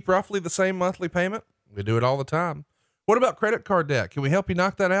and keep roughly the same monthly payment? We do it all the time. What about credit card debt? Can we help you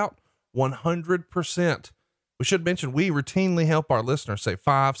knock that out? 100%. We should mention we routinely help our listeners save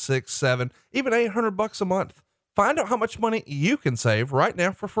 $500, $600, $700, even $800 a month. Find out how much money you can save right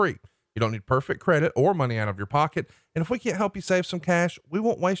now for free. You don't need perfect credit or money out of your pocket. And if we can't help you save some cash, we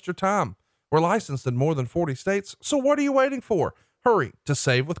won't waste your time. We're licensed in more than 40 states. So what are you waiting for? Hurry to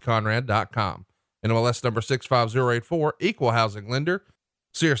SaveWithConrad.com. NMLS number 65084, equal housing lender.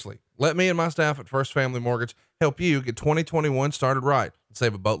 Seriously, let me and my staff at First Family Mortgage help you get 2021 started right and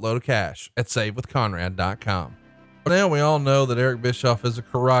save a boatload of cash at SaveWithConrad.com. Now we all know that Eric Bischoff is a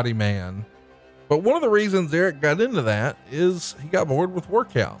karate man, but one of the reasons Eric got into that is he got bored with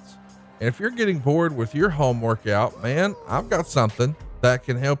workouts. And if you're getting bored with your home workout, man, I've got something that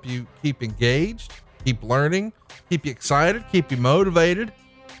can help you keep engaged, keep learning, keep you excited, keep you motivated.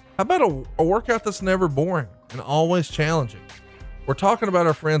 How about a workout that's never boring and always challenging? We're talking about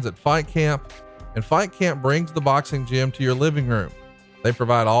our friends at Fight Camp, and Fight Camp brings the boxing gym to your living room. They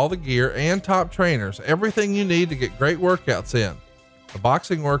provide all the gear and top trainers, everything you need to get great workouts in. The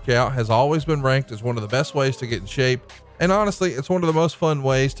boxing workout has always been ranked as one of the best ways to get in shape, and honestly, it's one of the most fun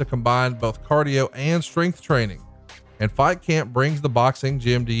ways to combine both cardio and strength training. And Fight Camp brings the boxing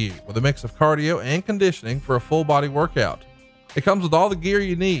gym to you with a mix of cardio and conditioning for a full body workout. It comes with all the gear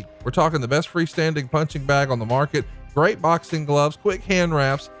you need. We're talking the best freestanding punching bag on the market, great boxing gloves, quick hand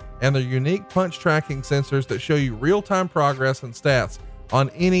wraps, and their unique punch tracking sensors that show you real-time progress and stats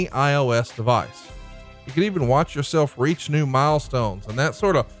on any iOS device. You can even watch yourself reach new milestones, and that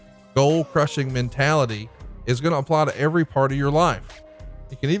sort of goal-crushing mentality is going to apply to every part of your life.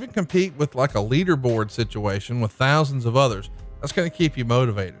 You can even compete with like a leaderboard situation with thousands of others. That's going to keep you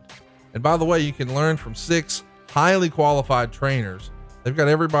motivated. And by the way, you can learn from 6 highly qualified trainers. They've got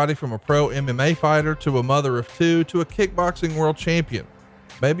everybody from a pro MMA fighter to a mother of 2 to a kickboxing world champion.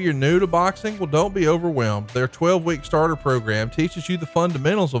 Maybe you're new to boxing? Well, don't be overwhelmed. Their 12-week starter program teaches you the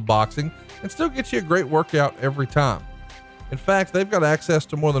fundamentals of boxing and still gets you a great workout every time. In fact, they've got access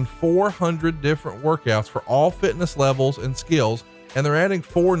to more than 400 different workouts for all fitness levels and skills, and they're adding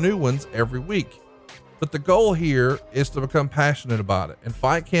 4 new ones every week. But the goal here is to become passionate about it, and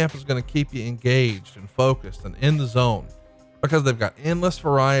Fight Camp is going to keep you engaged and focused and in the zone because they've got endless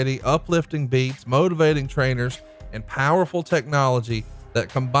variety, uplifting beats, motivating trainers, and powerful technology that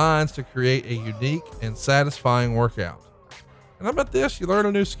combines to create a unique and satisfying workout. And how about this? You learn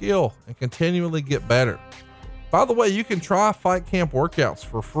a new skill and continually get better. By the way, you can try Fight Camp workouts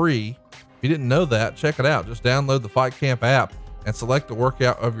for free. If you didn't know that, check it out. Just download the Fight Camp app and select the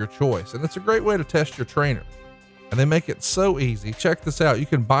workout of your choice. And it's a great way to test your trainer. And they make it so easy. Check this out. You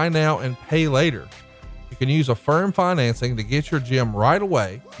can buy now and pay later. You can use Affirm financing to get your gym right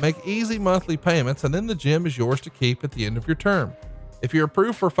away, make easy monthly payments, and then the gym is yours to keep at the end of your term. If you're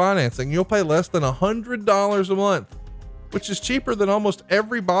approved for financing, you'll pay less than $100 a month, which is cheaper than almost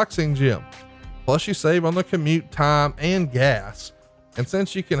every boxing gym. Plus you save on the commute time and gas. And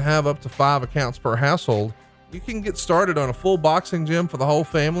since you can have up to 5 accounts per household, you can get started on a full boxing gym for the whole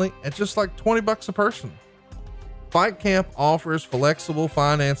family at just like $20 a person. Fight Camp offers flexible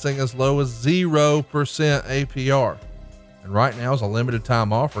financing as low as 0% APR. And right now is a limited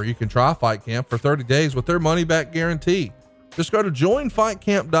time offer. You can try Fight Camp for 30 days with their money back guarantee. Just go to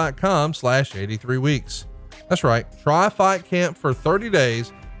joinfightcamp.com/83weeks. That's right. Try Fight Camp for 30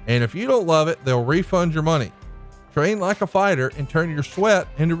 days. And if you don't love it, they'll refund your money. Train like a fighter and turn your sweat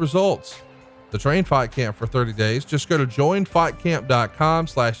into results. To train Fight Camp for 30 days, just go to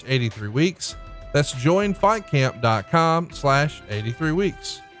joinfightcamp.com/83weeks. That's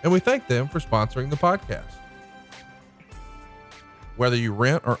joinfightcamp.com/83weeks. And we thank them for sponsoring the podcast. Whether you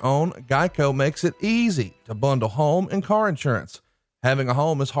rent or own, Geico makes it easy to bundle home and car insurance. Having a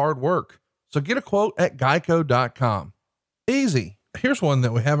home is hard work, so get a quote at geico.com. Easy. Here's one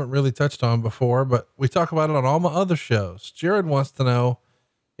that we haven't really touched on before, but we talk about it on all my other shows. Jared wants to know,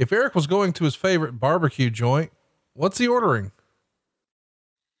 if Eric was going to his favorite barbecue joint, what's he ordering?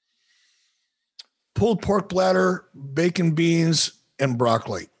 Pulled pork bladder, bacon beans, and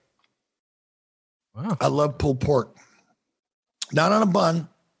broccoli. Wow. I love pulled pork. Not on a bun,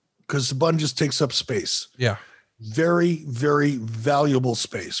 because the bun just takes up space. Yeah. Very, very valuable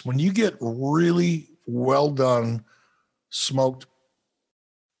space. When you get really well done smoked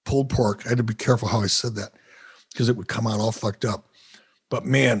pulled pork, I had to be careful how I said that because it would come out all fucked up. But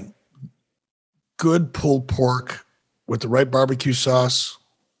man, good pulled pork with the right barbecue sauce,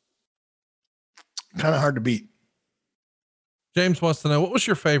 kind of hard to beat. James wants to know, what was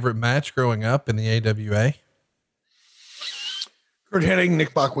your favorite match growing up in the AWA? Curt Hennig,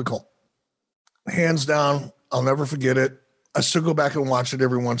 Nick Bockwinkel. Hands down, I'll never forget it. I still go back and watch it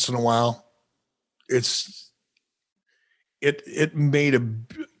every once in a while. It made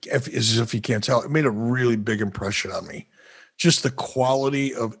as if you can't tell, it made a really big impression on me. Just the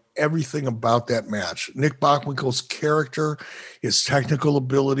quality of everything about that match. Nick Bockwinkel's character, his technical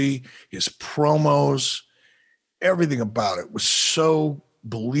ability, his promos, everything about it was so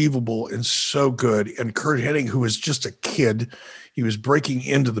believable and so good. And Curt Hennig, who was just a kid, he was breaking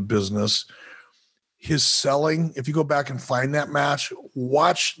into the business. His selling, if you go back and find that match,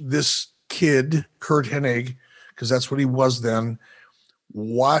 watch this kid, Curt Hennig, because that's what he was then.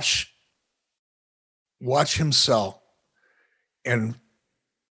 Watch him sell and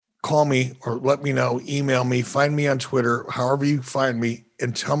call me or let me know, email me, find me on Twitter, however you find me,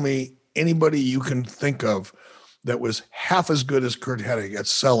 and tell me anybody you can think of that was half as good as Kurt Hennig at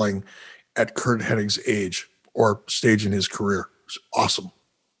selling at Kurt Hennig's age or stage in his career. It's awesome.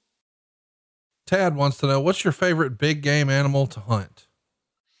 Tad wants to know, what's your favorite big game animal to hunt?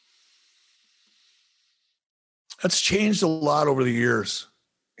 That's changed a lot over the years.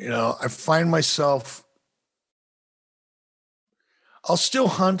 I find myself, I'll still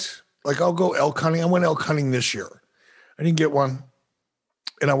hunt. Like I'll go elk hunting. I went elk hunting this year. I didn't get one.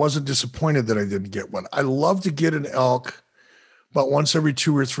 And I wasn't disappointed that I didn't get one. I love to get an elk about once every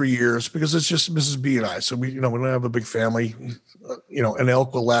 2 or 3 years because it's just Mrs. B and I. So we don't have a big family. An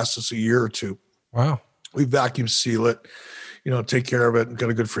elk will last us a year or two. Wow. We vacuum seal it, take care of it and got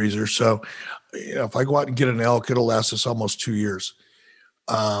a good freezer. So, if I go out and get an elk, it'll last us almost 2 years.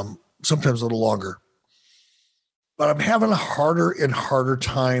 Sometimes a little longer. But I'm having a harder and harder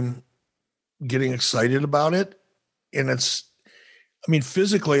time getting excited about it. And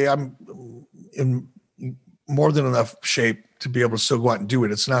physically, I'm in more than enough shape to be able to still go out and do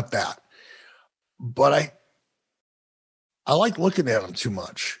it. It's not that. But I like looking at them too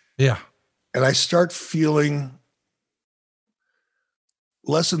much. Yeah. And I start feeling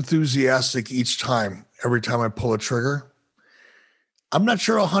less enthusiastic each time, every time I pull a trigger. I'm not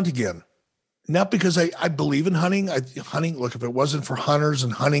sure I'll hunt again. Not because I believe in hunting. Look, if it wasn't for hunters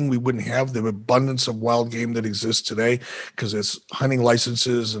and hunting, we wouldn't have the abundance of wild game that exists today because it's hunting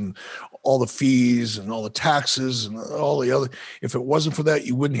licenses and all the fees and all the taxes and all the other. If it wasn't for that,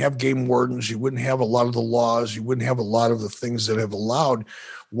 you wouldn't have game wardens. You wouldn't have a lot of the laws. You wouldn't have a lot of the things that have allowed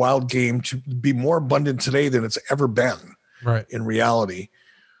wild game to be more abundant today than it's ever been. Right. In reality.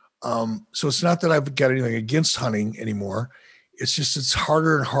 So it's not that I've got anything against hunting anymore. It's just, it's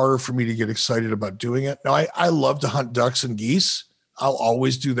harder and harder for me to get excited about doing it. Now, I love to hunt ducks and geese. I'll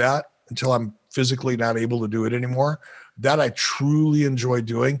always do that until I'm physically not able to do it anymore. That I truly enjoy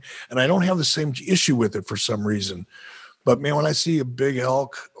doing. And I don't have the same issue with it for some reason. But man, when I see a big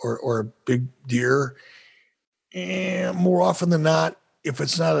elk or a big deer, and more often than not, if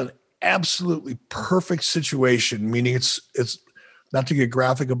it's not an absolutely perfect situation, meaning it's not to get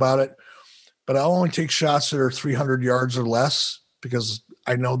graphic about it, but I'll only take shots that are 300 yards or less because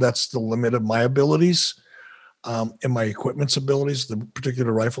I know that's the limit of my abilities and my equipment's abilities, the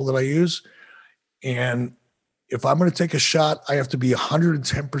particular rifle that I use. And if I'm going to take a shot, I have to be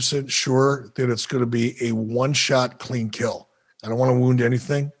 110% sure that it's going to be a one-shot clean kill. I don't want to wound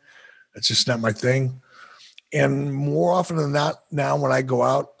anything. It's just not my thing. And more often than not, now when I go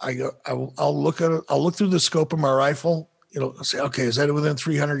out, I'll look at it. I'll look through the scope of my rifle. Say, okay, is that within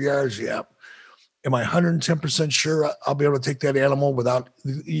 300 yards? Yeah. Am I 110% sure I'll be able to take that animal without?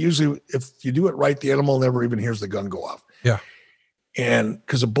 Usually, if you do it right, the animal never even hears the gun go off. Yeah. And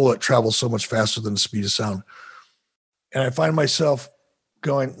because a bullet travels so much faster than the speed of sound, and I find myself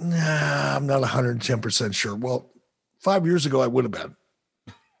going, nah, I'm not 110% sure. Well, 5 years ago I would have been.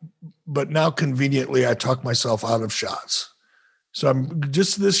 But now conveniently, I talk myself out of shots. So I'm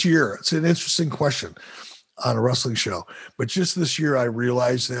just this year, it's an interesting question on a wrestling show, but just this year, I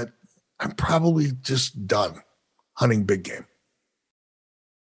realized that I'm probably just done hunting big game.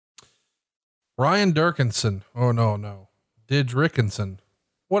 Ryan Durkinson. Oh, no. Didge Rickinson.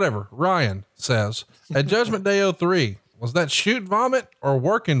 Whatever. Ryan says, at Judgment Day 03, was that shoot vomit or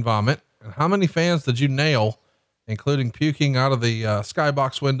working vomit? And how many fans did you nail, including puking out of the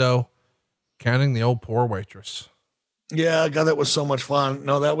skybox window, counting the old poor waitress? Yeah, God, that was so much fun.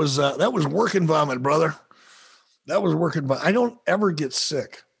 No, that was working vomit, brother. That was working vomit. I don't ever get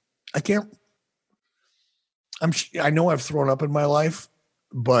sick. I can't. I know I've thrown up in my life,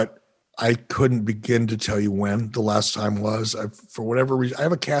 but I couldn't begin to tell you when the last time was. For whatever reason, I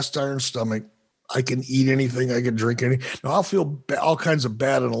have a cast iron stomach. I can eat anything. I can drink anything. Now, I'll feel all kinds of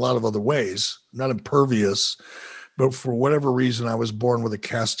bad in a lot of other ways. I'm not impervious, but for whatever reason, I was born with a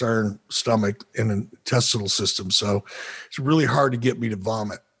cast iron stomach and an intestinal system. So it's really hard to get me to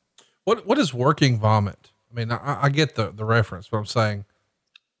vomit. What is working vomit? I mean, I get the reference, but I'm saying,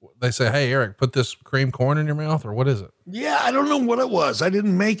 they say, hey, Eric, put this cream corn in your mouth, or what is it? Yeah. I don't know what it was. I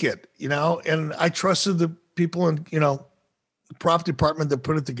didn't make it, and I trusted the people in, the prop department that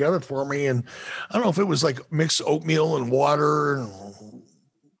put it together for me. And I don't know if it was like mixed oatmeal and water and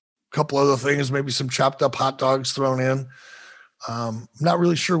a couple other things, maybe some chopped up hot dogs thrown in. Not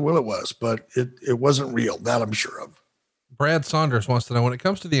really sure what it was, but it wasn't real. That I'm sure of. Brad Saunders wants to know, when it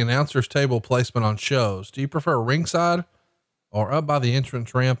comes to the announcer's table placement on shows, do you prefer ringside or up by the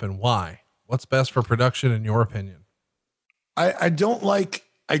entrance ramp, and why? What's best for production in your opinion? I don't like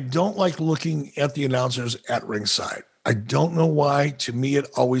looking at the announcers at ringside. I don't know why. To me, it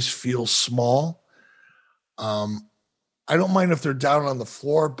always feels small. I don't mind if they're down on the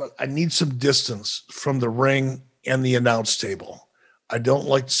floor, but I need some distance from the ring and the announce table. I don't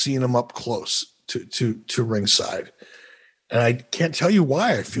like seeing them up close to ringside. And I can't tell you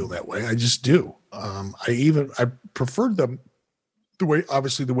why I feel that way. I just do. I preferred them the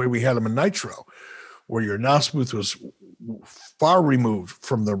way we had them in Nitro, where your announce booth was far removed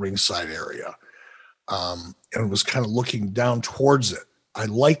from the ringside area. And was kind of looking down towards it. I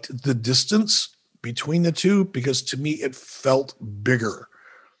liked the distance between the two because to me, it felt bigger.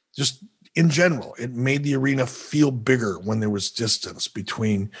 Just in general, it made the arena feel bigger when there was distance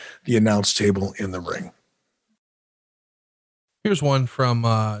between the announce table and the ring. Here's one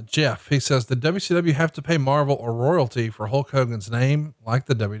from Jeff. He says, did WCW have to pay Marvel a royalty for Hulk Hogan's name like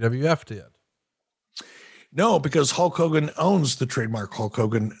the WWF did? No, because Hulk Hogan owns the trademark Hulk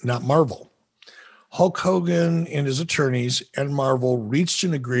Hogan, not Marvel. Hulk Hogan and his attorneys and Marvel reached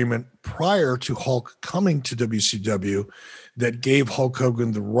an agreement prior to Hulk coming to WCW that gave Hulk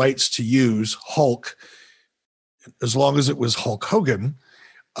Hogan the rights to use Hulk, as long as it was Hulk Hogan,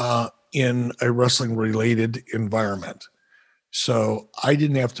 in a wrestling related environment. So I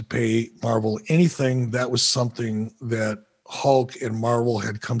didn't have to pay Marvel anything. That was something that Hulk and Marvel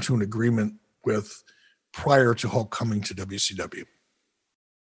had come to an agreement with prior to Hulk coming to WCW.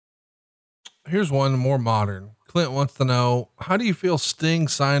 Here's one more modern. Clint wants to know, how do you feel about Sting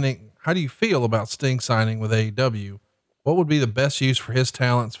signing with AEW? What would be the best use for his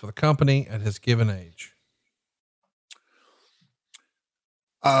talents for the company at his given age?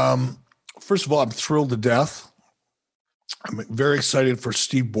 First of all, I'm thrilled to death. I'm very excited for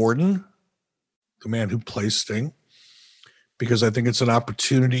Steve Borden, the man who plays Sting, because I think it's an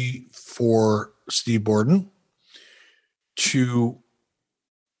opportunity for Steve Borden to,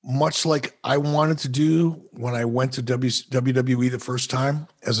 much like I wanted to do when I went to WWE the first time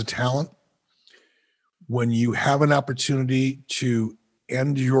as a talent, when you have an opportunity to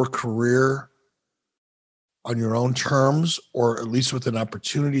end your career on your own terms, or at least with an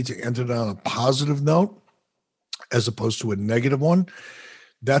opportunity to end it on a positive note, as opposed to a negative one,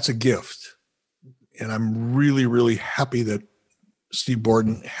 that's a gift. And I'm really, really happy that Steve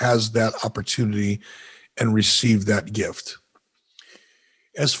Borden has that opportunity and received that gift.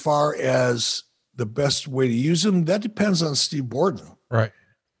 As far as the best way to use him, that depends on Steve Borden. Right.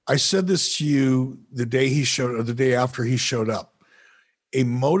 I said this to you the day he showed, or the day after he showed up. A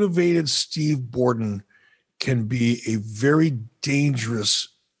motivated Steve Borden can be a very dangerous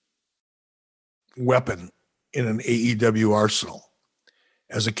weapon in an AEW arsenal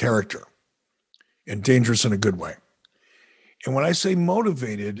as a character, and dangerous in a good way. And when I say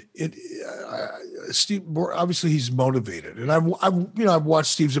motivated, Steve, obviously he's motivated, and I've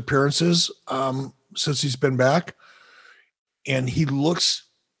watched Steve's appearances since he's been back, and he looks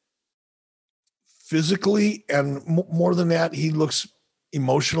physically, and more than that, he looks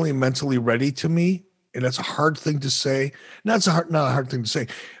emotionally and mentally ready to me. And that's a hard thing to say. Not a hard thing to say.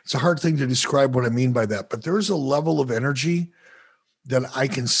 It's a hard thing to describe what I mean by that. But there is a level of energy that I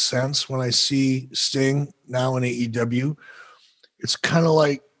can sense when I see Sting now in AEW. It's kind of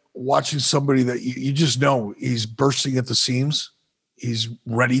like watching somebody that you just know he's bursting at the seams. He's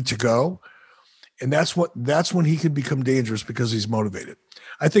ready to go. And that's when he can become dangerous, because he's motivated.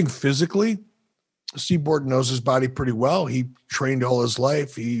 I think physically, Steve Borden knows his body pretty well. He trained all his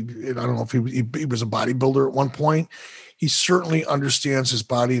life. I don't know if he was a bodybuilder at one point. He certainly understands his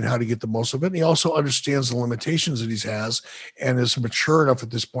body and how to get the most of it. And he also understands the limitations that he has, and is mature enough at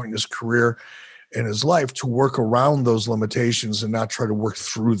this point in his career and his life to work around those limitations and not try to work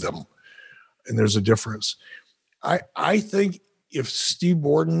through them. And there's a difference. I think if Steve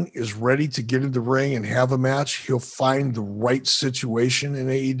Borden is ready to get in the ring and have a match, he'll find the right situation in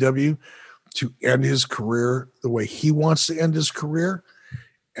AEW to end his career the way he wants to end his career.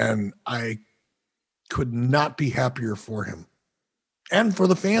 And I could not be happier for him and for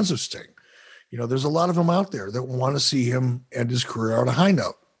the fans of Sting. There's a lot of them out there that want to see him end his career on a high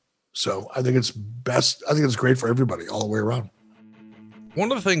note. So I think it's best. I think it's great for everybody all the way around.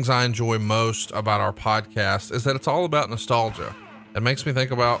 One of the things I enjoy most about our podcast is that it's all about nostalgia. It makes me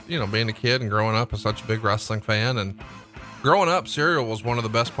think about, being a kid and growing up as such a big wrestling fan. And growing up, cereal was one of the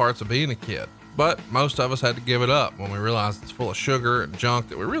best parts of being a kid, but most of us had to give it up when we realized it's full of sugar and junk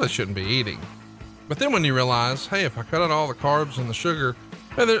that we really shouldn't be eating. But then when you realize, hey, if I cut out all the carbs and the sugar,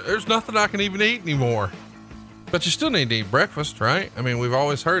 there's nothing I can even eat anymore. But you still need to eat breakfast, right? I mean, we've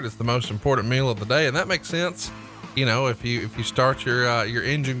always heard it's the most important meal of the day, and that makes sense. If you start your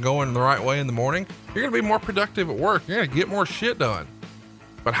engine going the right way in the morning, you're going to be more productive at work. You're going to get more shit done.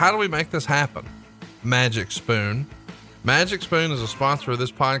 But how do we make this happen? Magic Spoon. Magic Spoon is a sponsor of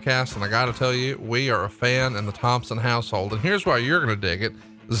this podcast, and I got to tell you, we are a fan in the Thompson household. And here's why you're going to dig it: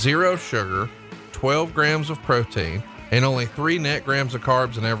 0 sugar, 12 grams of protein, and only 3 net grams of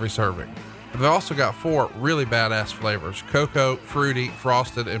carbs in every serving. They've also got 4 really badass flavors: cocoa, fruity,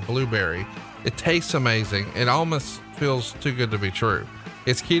 frosted, and blueberry. It tastes amazing. It almost feels too good to be true.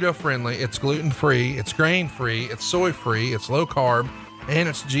 It's keto friendly, it's gluten free, it's grain free, it's soy free, it's low carb, and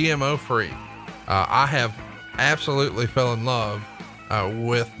it's GMO free. I have absolutely fell in love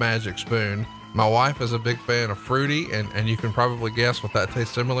with Magic Spoon. My wife is a big fan of fruity, and you can probably guess what that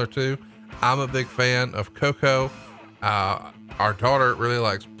tastes similar to. I'm a big fan of cocoa. Our daughter really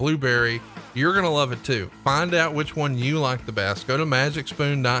likes blueberry. You're going to love it too. Find out which one you like the best. Go to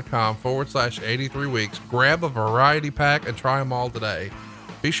magicspoon.com/83 weeks. Grab a variety pack and try them all today.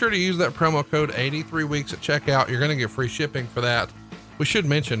 Be sure to use that promo code 83 weeks at checkout. You're going to get free shipping for that. We should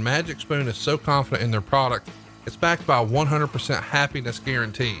mention Magic Spoon is so confident in their product. It's backed by a 100% happiness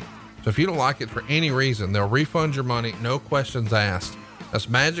guarantee. So if you don't like it for any reason, they'll refund your money. No questions asked. That's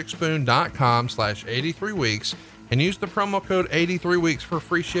magicspoon.com/83 weeks and use the promo code 83 weeks for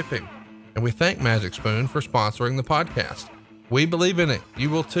free shipping. And we thank Magic Spoon for sponsoring the podcast. We believe in it. You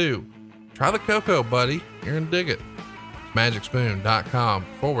will too. Try the cocoa, buddy. You're going to dig it.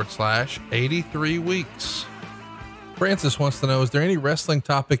 magicspoon.com/83 weeks. Francis wants to know, is there any wrestling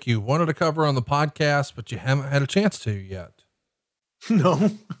topic you wanted to cover on the podcast, but you haven't had a chance to yet?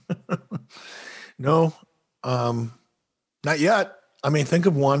 No, no, not yet. I mean, think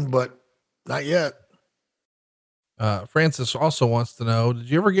of one, but not yet. Francis also wants to know,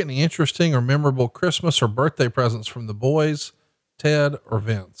 did you ever get any interesting or memorable Christmas or birthday presents from the boys, Ted or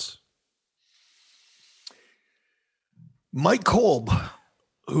Vince? Mike Kolb,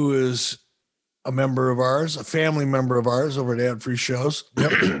 who is a member of ours, a family member of ours over at Ad Free Shows,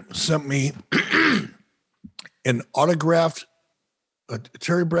 sent me an autographed, a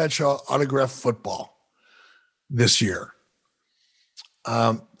Terry Bradshaw autographed football this year.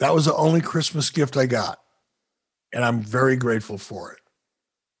 That was the only Christmas gift I got, and I'm very grateful for it.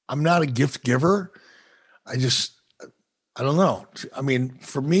 I'm not a gift giver. I don't know. I mean,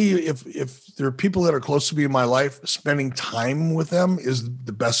 for me, if there are people that are close to me in my life, spending time with them is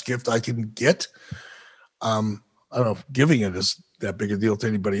the best gift I can get. I don't know if giving it is that big a deal to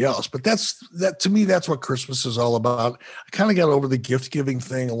anybody else, but that to me, that's what Christmas is all about. I kind of got over the gift giving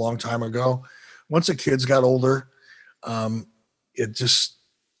thing a long time ago. Once the kids got older, it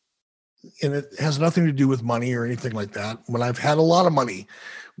has nothing to do with money or anything like that. When I've had a lot of money,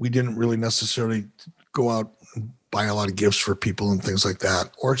 we didn't really necessarily go out and buy a lot of gifts for people and things like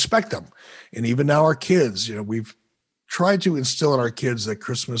that, or expect them. And even now our kids, we've tried to instill in our kids that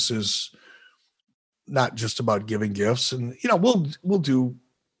Christmas is not just about giving gifts, and, we'll do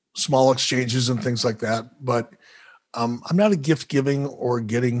small exchanges and things like that. But I'm not a gift giving or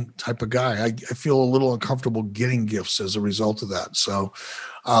getting type of guy. I feel a little uncomfortable getting gifts as a result of that. So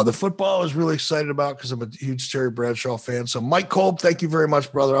the football I was really excited about because I'm a huge Terry Bradshaw fan. So Mike Kolb, thank you very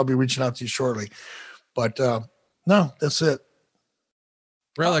much, brother. I'll be reaching out to you shortly. But no, that's it.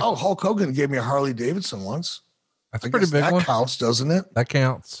 Really? Hulk Hogan gave me a Harley Davidson once. That's a pretty big one. That counts, doesn't it? That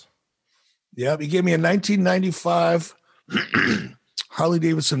counts. Yeah, he gave me a 1995 Harley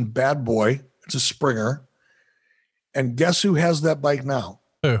Davidson Bad Boy. It's a Springer. And guess who has that bike now?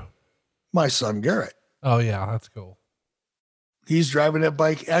 Who? My son, Garrett. Oh, yeah, that's cool. He's driving that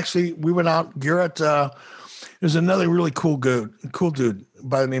bike. Actually, we went out. Garrett, there's another really cool dude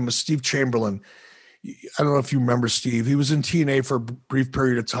by the name of Steve Chamberlain. I don't know if you remember Steve. He was in TNA for a brief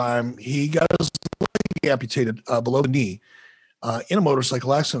period of time. He got his leg amputated below the knee in a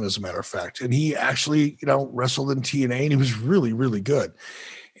motorcycle accident, as a matter of fact. And he actually, wrestled in TNA, and he was really, really good.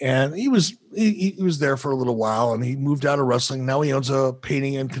 And he was there for a little while, and he moved out of wrestling. Now he owns a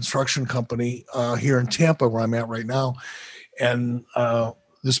painting and construction company here in Tampa, where I'm at right now. And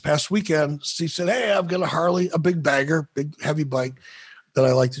this past weekend, Steve said, "Hey, I've got a Harley, a big bagger, big heavy bike that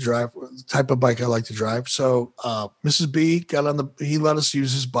I like to drive, the type of bike I like to drive." So Mrs. B he let us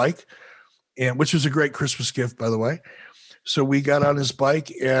use his bike, and which was a great Christmas gift, by the way. So we got on his bike,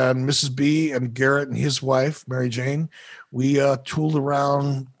 and Mrs. B and Garrett and his wife, Mary Jane, we tooled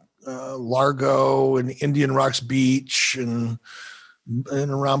around Largo and Indian Rocks Beach and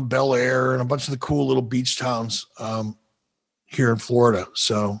around Bel Air and a bunch of the cool little beach towns here in Florida.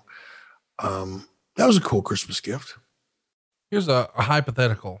 So that was a cool Christmas gift. Here's a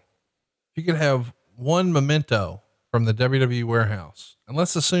hypothetical. If you could have one memento from the WWE warehouse, and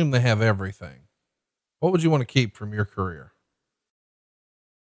let's assume they have everything, what would you want to keep from your career?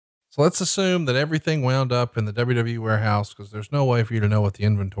 So let's assume that everything wound up in the WWE warehouse, because there's no way for you to know what the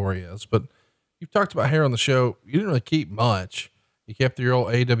inventory is, but You've talked about hair on the show. You didn't really keep much. You kept your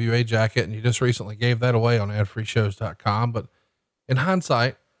old AWA jacket and you just recently gave that away on adfreeshows.com. But in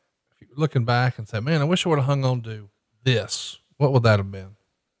hindsight, if you're looking back and say, man, I wish I would have hung on to this, what would that have been?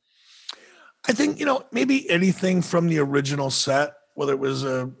 I think, maybe anything from the original set, whether it was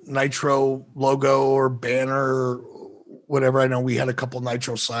a Nitro logo or banner or whatever. I know we had a couple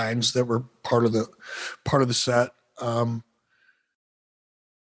Nitro signs that were part of the set. That'd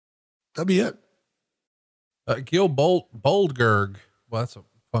be it. Gil Boldgerg. Well, that's a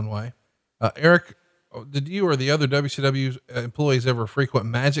fun way. Eric, did you or the other WCW employees ever frequent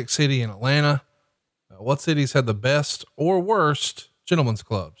Magic City in Atlanta? What cities had the best or worst gentlemen's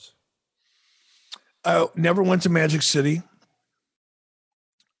clubs? I never went to Magic City.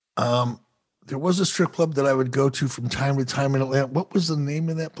 There was a strip club that I would go to from time to time in Atlanta. What was the name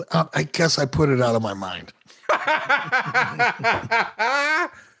of that place? I guess I put it out of my mind.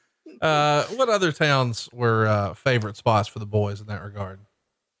 What other towns were favorite spots for the boys in that regard?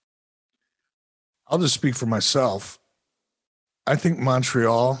 I'll just speak for myself. I think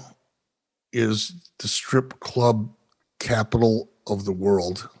Montreal is the strip club capital of the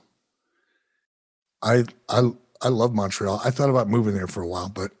world. I love Montreal. I thought about moving there for a while,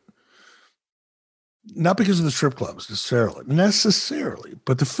 but not because of the strip clubs necessarily,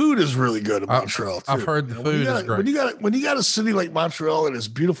 but the food is really good in Montreal too. I've heard the food is great. When you got a city like Montreal and its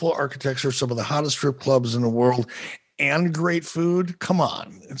beautiful architecture, some of the hottest strip clubs in the world, and great food, come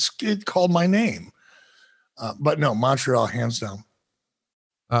on, it called my name. But no, Montreal, hands down.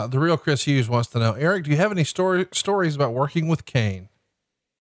 The real Chris Hughes wants to know, Eric, do you have any stories about working with Kane?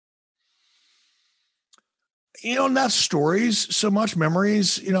 Not stories so much,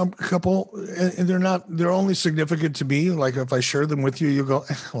 memories, a couple, and they're only significant to me. Like if I share them with you, you go,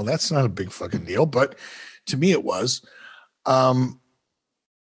 well, that's not a big fucking deal. But to me, it was. I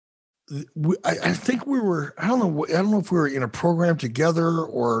think we were, I don't know if we were in a program together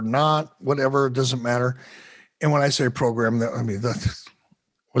or not, whatever, it doesn't matter. And when I say program, that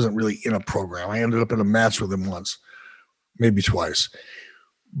wasn't really in a program. I ended up in a match with him once, maybe twice,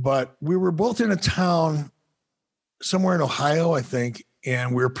 but we were both in a town somewhere in Ohio, I think,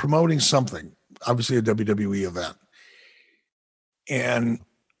 and we were promoting something, obviously a WWE event. And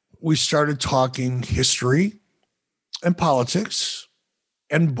we started talking history and politics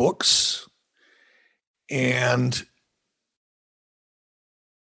and books. And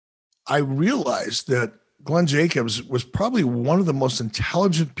I realized that Glenn Jacobs was probably one of the most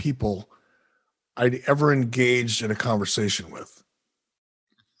intelligent people I'd ever engaged in a conversation with.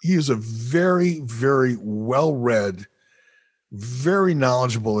 He is a very, very well-read, very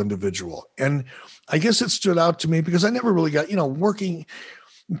knowledgeable individual. And I guess it stood out to me because I never really got, working.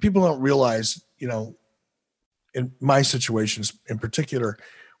 People don't realize, in my situations in particular,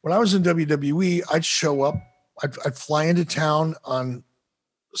 when I was in WWE, I'd show up, I'd fly into town on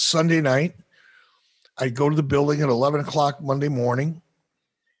Sunday night. I'd go to the building at 11 o'clock Monday morning.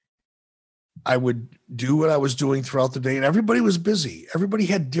 I would do what I was doing throughout the day, and everybody was busy. Everybody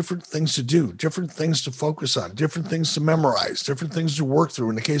had different things to do, different things to focus on, different things to memorize, different things to work through.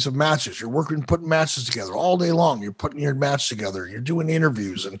 In the case of matches, you're putting matches together all day long. You're putting your match together. You're doing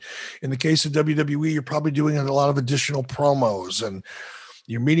interviews. And in the case of WWE, you're probably doing a lot of additional promos and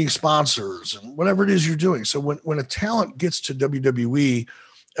you're meeting sponsors and whatever it is you're doing. So when a talent gets to WWE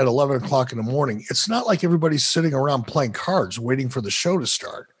at 11 o'clock in the morning, it's not like everybody's sitting around playing cards waiting for the show to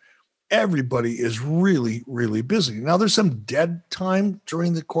start. Everybody is really, really busy. Now there's some dead time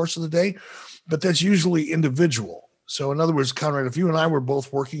during the course of the day, but that's usually individual. So in other words, Conrad, if you and I were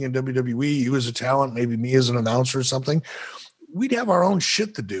both working in WWE, you as a talent, maybe me as an announcer or something, we'd have our own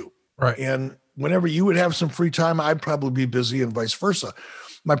shit to do. Right. And whenever you would have some free time, I'd probably be busy and vice versa.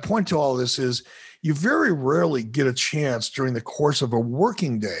 My point to all this is you very rarely get a chance during the course of a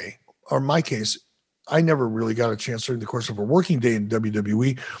working day, or in my case, I never really got a chance during the course of a working day in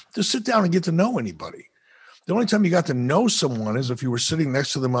WWE to sit down and get to know anybody. The only time you got to know someone is if you were sitting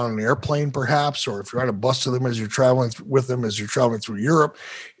next to them on an airplane, perhaps, or if you're on a bus to them as you're traveling with them, as you're traveling through Europe,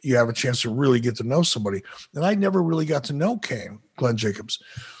 you have a chance to really get to know somebody. And I never really got to know Glenn Jacobs.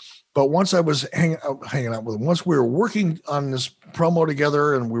 But once I was hanging out with him, once we were working on this promo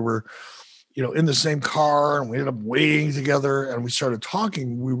together and we were, in the same car and we ended up waiting together and we started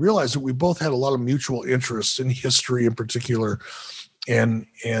talking, we realized that we both had a lot of mutual interests in history in particular and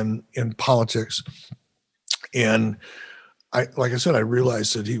in politics. And like I said, I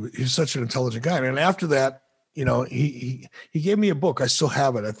realized that he's such an intelligent guy. And after that, he gave me a book. I still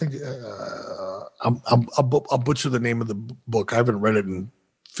have it. I think I'll butcher the name of the book. I haven't read it in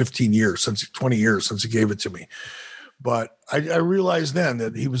 20 years since he gave it to me. But I realized then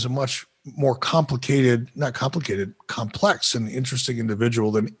that he was a much more complex and interesting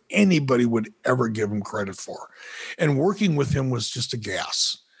individual than anybody would ever give him credit for. And working with him was just a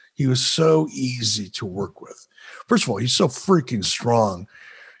gas. He was so easy to work with. First of all, he's so freaking strong.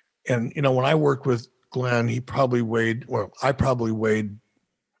 And, when I worked with Glenn, I probably weighed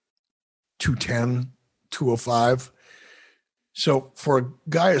 210, 205. So for a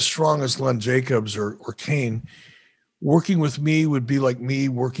guy as strong as Len Jacobs or Kane, working with me would be like me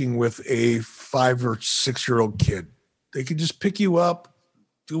working with a 5 or 6 year old kid. They could just pick you up,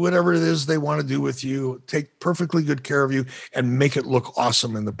 do whatever it is they want to do with you, take perfectly good care of you, and make it look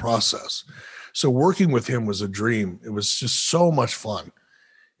awesome in the process. So working with him was a dream. It was just so much fun.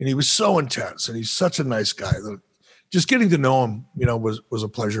 And he was so intense, and he's such a nice guy that just getting to know him, was a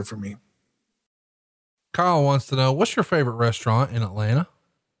pleasure for me. Kyle wants to know, what's your favorite restaurant in Atlanta?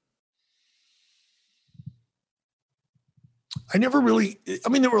 there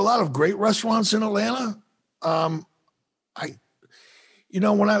were a lot of great restaurants in Atlanta. When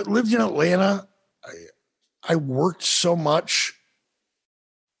I lived in Atlanta, I worked so much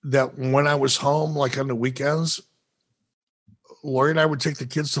that when I was home, like on the weekends, Lori and I would take the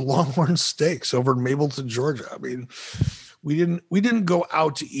kids to Longhorn Steaks over in Mableton, Georgia. I mean, we didn't go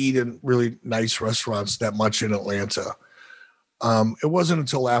out to eat in really nice restaurants that much in Atlanta. It wasn't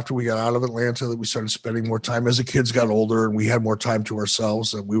until after we got out of Atlanta that we started spending more time. As the kids got older and we had more time to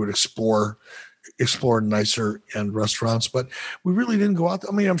ourselves, and we would explore nicer end restaurants, but we really didn't go out.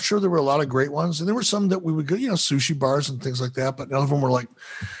 I mean, I'm sure there were a lot of great ones, and there were some that we would go, sushi bars and things like that, but none of them were like,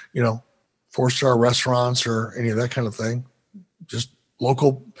 4-star restaurants or any of that kind of thing. Just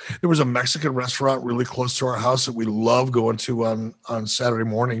local. There was a Mexican restaurant really close to our house that we love going to on Saturday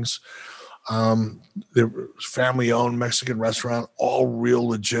mornings. There was family-owned Mexican restaurant, all real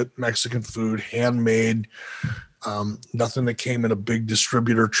legit Mexican food, handmade, nothing that came in a big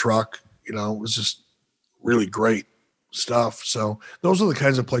distributor truck. It was just really great stuff. So those are the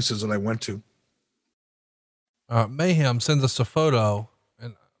kinds of places that I went to. Mayhem sends us a photo,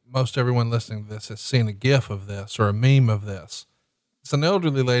 and most everyone listening to this has seen a GIF of this or a meme of this. It's an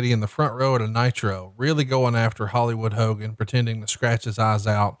elderly lady in the front row at a Nitro, really going after Hollywood Hogan, pretending to scratch his eyes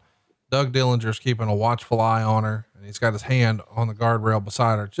out. Doug Dillinger's keeping a watchful eye on her, and he's got his hand on the guardrail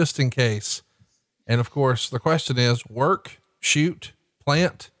beside her just in case. And of course, the question is: work, shoot,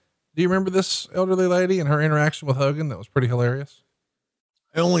 plant. Do you remember this elderly lady and her interaction with Hogan? That was pretty hilarious.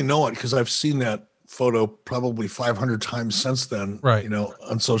 I only know it because I've seen that photo probably 500 times since then, right?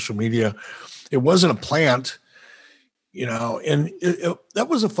 On social media. It wasn't a plant. And that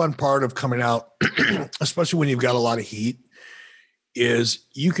was a fun part of coming out, especially when you've got a lot of heat, is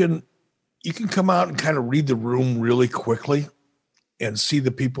you can come out and kind of read the room really quickly and see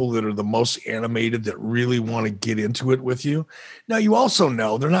the people that are the most animated, that really want to get into it with you. Now, you also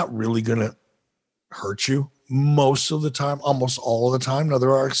know they're not really going to hurt you most of the time, almost all of the time. Now,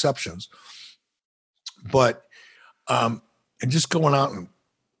 there are exceptions, but, and just going out and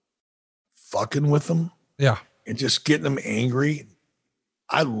fucking with them. Yeah. And just getting them angry.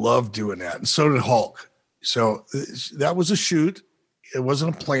 I love doing that. And so did Hulk. So that was a shoot. It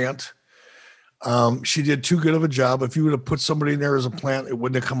wasn't a plant. She did too good of a job. If you would have put somebody in there as a plant, it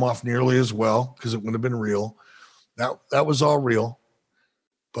wouldn't have come off nearly as well because it wouldn't have been real. That was all real,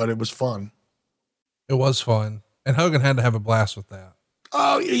 but it was fun. It was fun. And Hogan had to have a blast with that.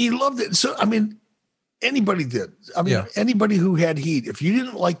 Oh, he loved it. So, anybody did. Anybody who had heat, if you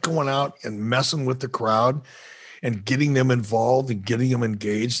didn't like going out and messing with the crowd and getting them involved and getting them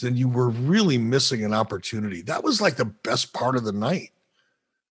engaged, then you were really missing an opportunity. That was like the best part of the night.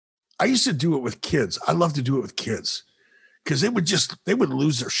 I used to do it with kids. I love to do it with kids because they would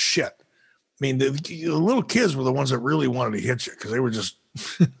lose their shit. I mean, the little kids were the ones that really wanted to hit you because they were just,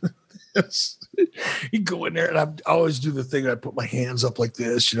 you go in there and I always do the thing. I put my hands up like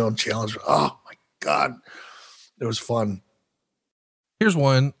this, and challenge. Oh my God. It was fun. Here's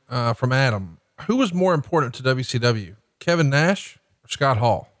one from Adam. Who was more important to WCW, Kevin Nash or Scott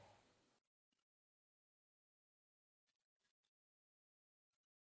Hall?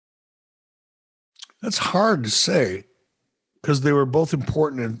 That's hard to say because they were both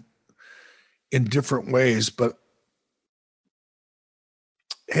important in different ways, but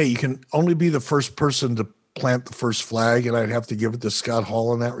hey, you can only be the first person to plant the first flag, and I'd have to give it to Scott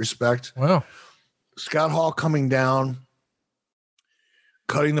Hall in that respect. Wow. Scott Hall coming down,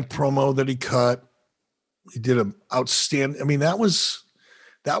 cutting the promo that he cut. He did an outstanding. That was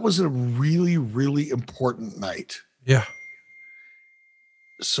a really, really important night. Yeah.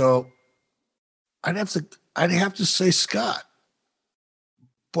 So I'd have to say Scott,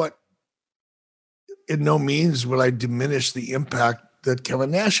 but in no means would I diminish the impact that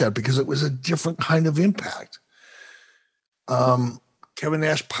Kevin Nash had because it was a different kind of impact. Kevin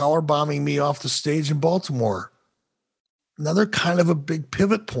Nash power bombing me off the stage in Baltimore. Another kind of a big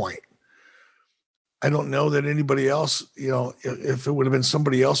pivot point. I don't know that anybody else, if it would have been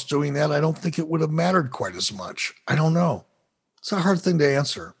somebody else doing that, I don't think it would have mattered quite as much. I don't know. It's a hard thing to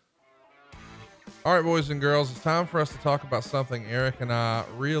answer. All right, boys and girls, it's time for us to talk about something Eric and I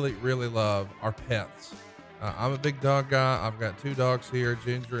really, really love, our pets. I'm a big dog guy. I've got 2 dogs here,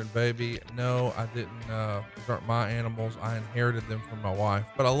 Ginger and Baby. No, I didn't, these aren't my animals. I inherited them from my wife,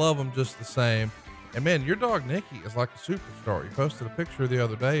 but I love them just the same. And man, your dog Nikki is like a superstar. You posted a picture the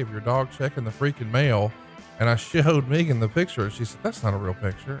other day of your dog checking the freaking mail, and I showed Megan the picture. She said, "That's not a real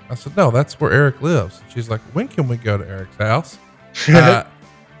picture." I said, "No, that's where Eric lives." And she's like, "When can we go to Eric's house?"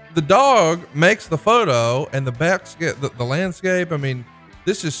 The dog makes the photo, and the backs get the landscape. I mean,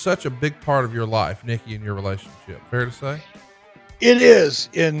 this is such a big part of your life, Nikki, and your relationship. Fair to say? It is.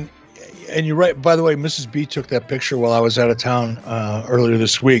 And you're right. By the way, Mrs. B took that picture while I was out of town earlier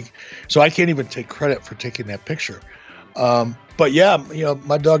this week. So I can't even take credit for taking that picture. But yeah,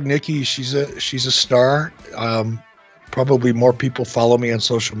 my dog, Nikki, she's a star. Probably more people follow me on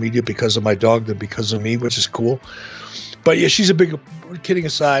social media because of my dog than because of me, which is cool. But yeah, kidding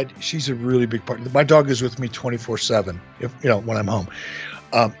aside, she's a really big part. My dog is with me 24/7 when I'm home.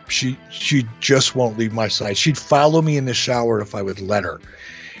 She just won't leave my side. She'd follow me in the shower if I would let her.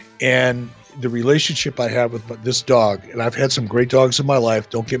 And the relationship I have with this dog, and I've had some great dogs in my life,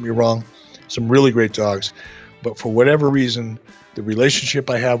 don't get me wrong, some really great dogs, but for whatever reason, the relationship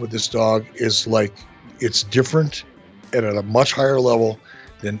I have with this dog is like, it's different and at a much higher level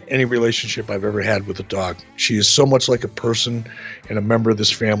than any relationship I've ever had with a dog. She is so much like a person and a member of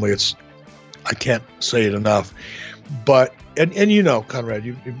this family. I can't say it enough. But and Conrad,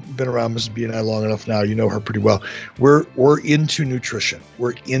 you've been around Mrs. B and I long enough now. You know her pretty well. We're into nutrition.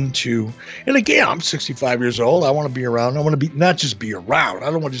 And again, I'm 65 years old. I want to be around. I want to be not just be around.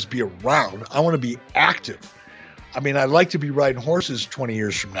 I don't want to just be around. I want to be active. I mean, I'd like to be riding horses 20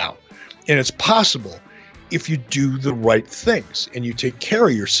 years from now, and it's possible if you do the right things and you take care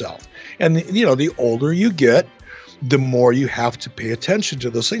of yourself. And the older you get, the more you have to pay attention to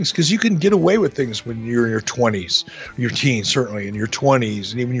those things, because you can get away with things when you're in your 20s, your teens, certainly in your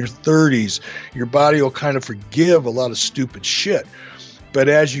 20s and even your 30s. Your body will kind of forgive a lot of stupid shit. But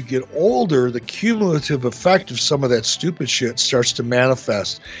as you get older, the cumulative effect of some of that stupid shit starts to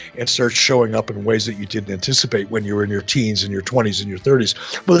manifest and starts showing up in ways that you didn't anticipate when you were in your teens and your 20s and your 30s.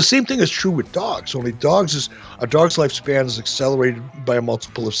 Well, the same thing is true with dogs. Only a dog's lifespan is accelerated by a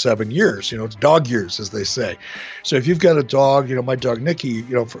multiple of 7 years. It's dog years, as they say. So if you've got a dog, my dog Nikki,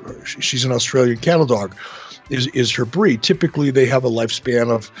 she's an Australian cattle dog, is her breed. Typically, they have a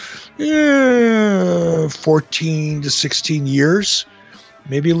lifespan of 14 to 16 years.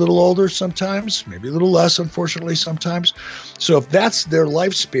 Maybe a little older sometimes, maybe a little less, unfortunately, sometimes. So if that's their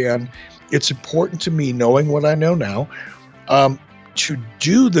lifespan, it's important to me, knowing what I know now, to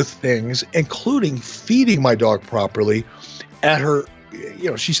do the things, including feeding my dog properly at her.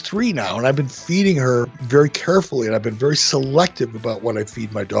 She's 3 now, and I've been feeding her very carefully, and I've been very selective about what I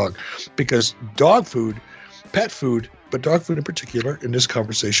feed my dog, because dog food, pet food, but dog food in particular in this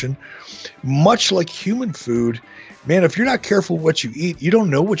conversation, much like human food, man, if you're not careful what you eat, you don't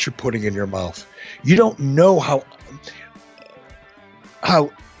know what you're putting in your mouth. You don't know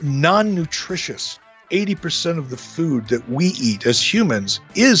how non-nutritious 80% of the food that we eat as humans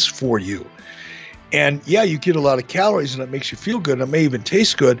is for you. And yeah, you get a lot of calories and it makes you feel good and it may even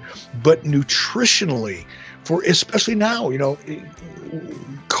taste good, but nutritionally, especially now,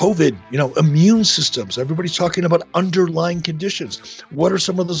 COVID, immune systems, everybody's talking about underlying conditions. What are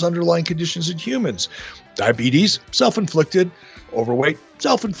some of those underlying conditions in humans? Diabetes, self-inflicted. Overweight,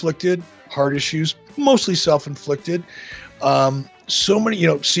 self-inflicted. Heart issues, mostly self-inflicted. So many,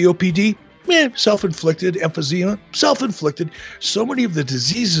 COPD, self-inflicted. Emphysema, self-inflicted. So many of the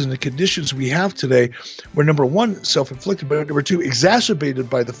diseases and the conditions we have today were, number one, self-inflicted, but number two, exacerbated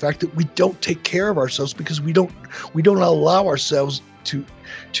by the fact that we don't take care of ourselves because we don't allow ourselves to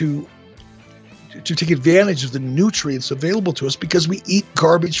take advantage of the nutrients available to us because we eat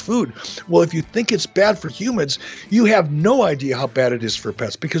garbage food. Well, if you think it's bad for humans, you have no idea how bad it is for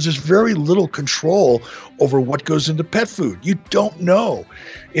pets, because there's very little control over what goes into pet food. You don't know.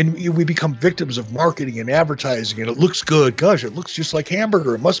 And we become victims of marketing and advertising, and it looks good. Gosh, it looks just like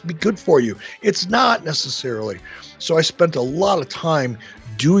hamburger. It must be good for you. It's not necessarily. So I spent a lot of time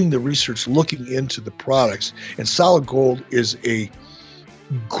doing the research, looking into the products, and Solid Gold is a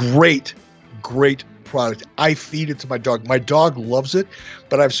great product. I feed it to my dog. My dog loves it,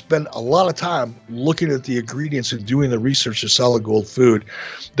 but I've spent a lot of time looking at the ingredients and doing the research of Solid Gold food,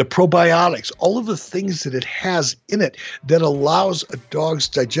 the probiotics, all of the things that it has in it that allows a dog's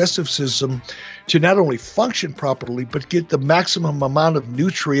digestive system to not only function properly, but get the maximum amount of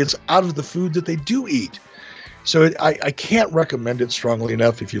nutrients out of the food that they do eat. So I can't recommend it strongly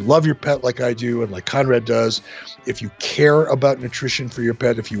enough. If you love your pet like I do and like Conrad does, if you care about nutrition for your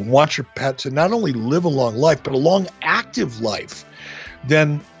pet, if you want your pet to not only live a long life, but a long active life,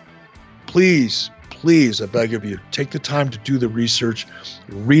 then please, I beg of you, take the time to do the research,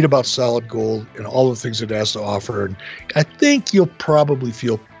 read about Solid Gold and all the things it has to offer. And I think you'll probably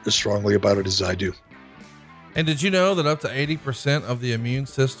feel as strongly about it as I do. And did you know that up to 80% of the immune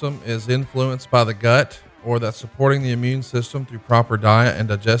system is influenced by the gut? Or that supporting the immune system through proper diet and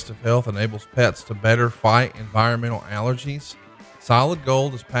digestive health enables pets to better fight environmental allergies? Solid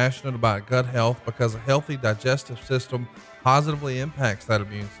Gold is passionate about gut health because a healthy digestive system positively impacts that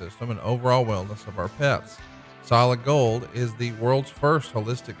immune system and overall wellness of our pets. Solid Gold is the world's first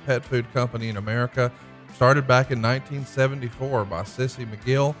holistic pet food company in America, started back in 1974 by Sissy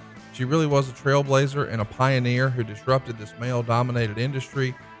McGill. She really was a trailblazer and a pioneer who disrupted this male-dominated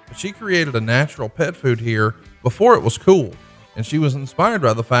industry. She created a natural pet food here before it was cool, and she was inspired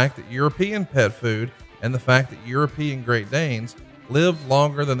by the fact that European pet food and the fact that European Great Danes lived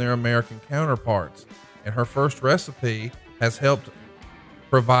longer than their American counterparts. And her first recipe has helped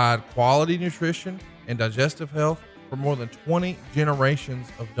provide quality nutrition and digestive health for more than 20 generations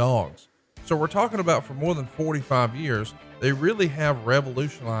of dogs. So we're talking about for more than 45 years, they really have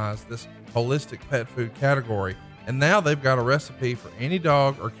revolutionized this holistic pet food category. And now they've got a recipe for any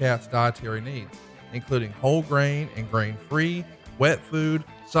dog or cat's dietary needs, including whole grain and grain-free, wet food,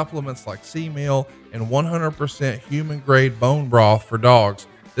 supplements like sea meal, and 100% human-grade bone broth for dogs.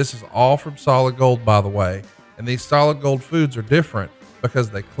 This is all from Solid Gold, by the way. And these Solid Gold foods are different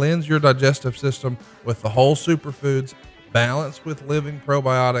because they cleanse your digestive system with the whole superfoods, balanced with living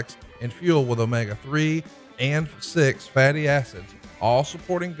probiotics, and fuel with omega-3 and 6 fatty acids, all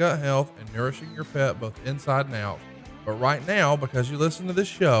supporting gut health and nourishing your pet both inside and out. But right now, because you listen to this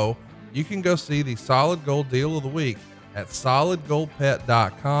show, you can go see the Solid Gold deal of the week at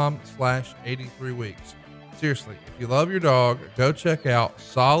solidgoldpet.com/83weeks. Seriously, if you love your dog, go check out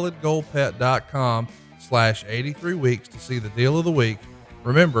solidgoldpet.com/83weeks to see the deal of the week.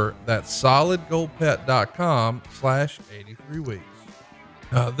 Remember, that's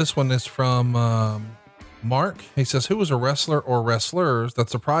solidgoldpet.com/83weeks. This one is from, Mark. He says, who was a wrestler or wrestlers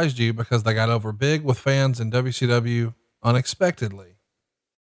that surprised you because they got over big with fans in WCW unexpectedly?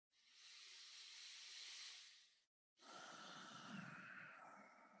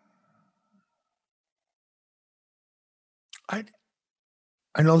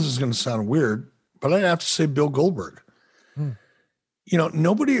 I know this is going to sound weird, but I'd have to say Bill Goldberg. You know,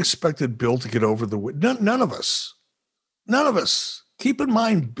 nobody expected Bill to get over the none of us. Keep in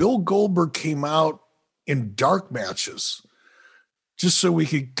mind, Bill Goldberg came out in dark matches just so we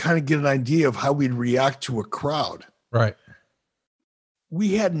could kind of get an idea of how we'd react to a crowd. Right.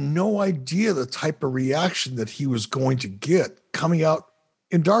 We had no idea the type of reaction that he was going to get coming out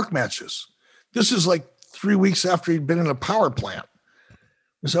in dark matches. This is like 3 weeks after he'd been in a power plant.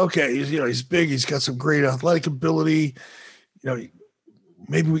 It's okay. He's big. He's got some great athletic ability.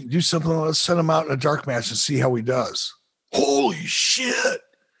 Maybe we can do something. Let's send him out in a dark match and see how he does. Holy shit.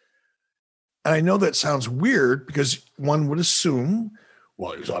 And I know that sounds weird because one would assume,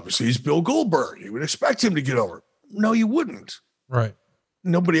 well, he's Bill Goldberg. You would expect him to get over. No, you wouldn't. Right.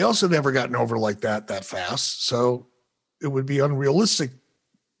 Nobody else had ever gotten over like that fast. So it would be unrealistic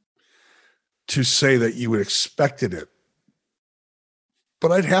to say that you would expected it.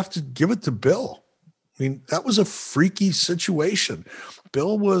 But I'd have to give it to Bill. I mean, that was a freaky situation.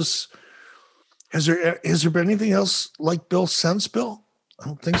 Bill was, has there been anything else like Bill since Bill? I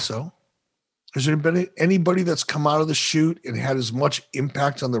don't think so. Has there been anybody that's come out of the chute and had as much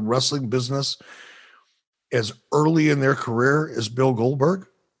impact on the wrestling business as early in their career as Bill Goldberg?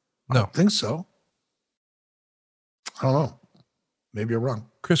 No. I don't think so. I don't know. Maybe I'm wrong.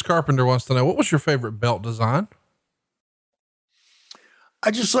 Chris Carpenter wants to know, what was your favorite belt design?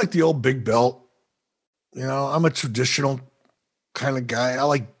 I just like the old big belt. I'm a traditional kind of guy. I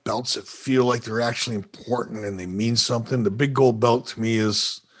like belts that feel like they're actually important and they mean something. The big gold belt to me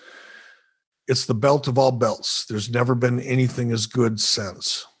it's the belt of all belts. There's never been anything as good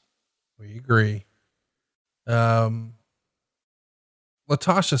since. We agree. Latasha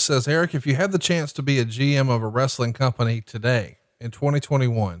says, Eric, if you had the chance to be a GM of a wrestling company today in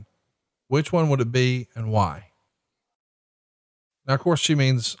 2021, which one would it be and why? Now, of course, she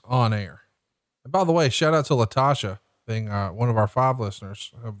means on air. And by the way, shout out to Latasha being one of our 5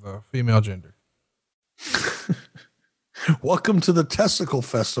 listeners of the female gender. Welcome to the Testicle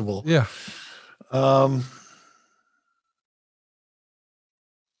Festival. Yeah. We're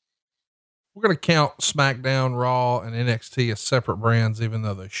going to count SmackDown, Raw, and NXT as separate brands, even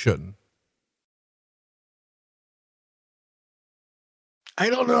though they shouldn't. I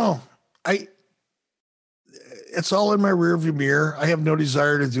don't know. It's all in my rearview mirror. I have no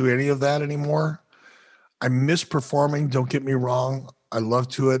desire to do any of that anymore. I miss performing. Don't get me wrong. I love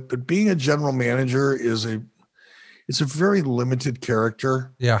to it, but being a general manager it's a very limited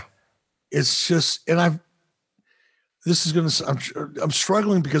character. Yeah. It's just, and I'm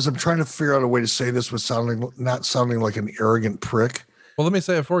struggling because I'm trying to figure out a way to say this with not sounding like an arrogant prick. Well, let me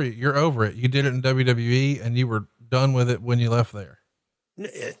say it for you. You're over it. You did it in WWE and you were done with it when you left there.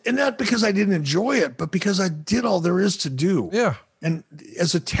 And not because I didn't enjoy it, but because I did all there is to do. Yeah. And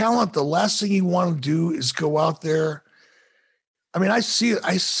as a talent, the last thing you want to do is go out there. I mean, I see it.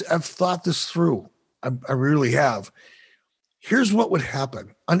 I've thought this through. I really have. Here's what would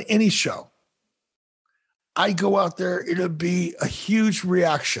happen on any show. I go out there, it'd be a huge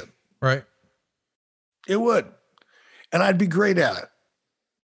reaction. Right. It would. And I'd be great at it.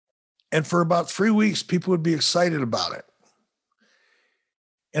 And for about 3 weeks, people would be excited about it.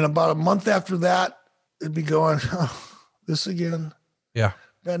 And about a month after that, it'd be going, oh, this again. Yeah.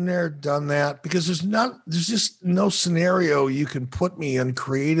 Been there, done that. Because there's just no scenario you can put me in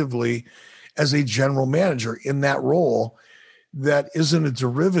creatively as a general manager in that role that isn't a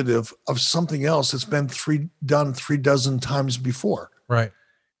derivative of something else that's been done 3 dozen times before. Right.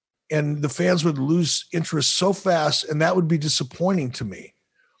 And the fans would lose interest so fast, and that would be disappointing to me.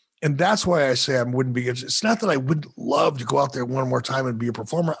 And that's why I say I wouldn't be. It's not that I wouldn't love to go out there one more time and be a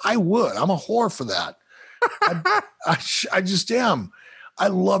performer. I would. I'm a whore for that. I just am. I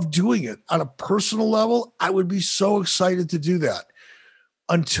love doing it on a personal level. I would be so excited to do that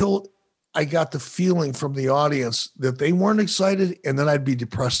until I got the feeling from the audience that they weren't excited, and then I'd be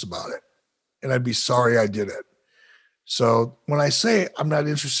depressed about it, and I'd be sorry I did it. So when I say I'm not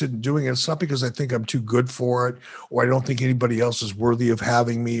interested in doing it, it's not because I think I'm too good for it, or I don't think anybody else is worthy of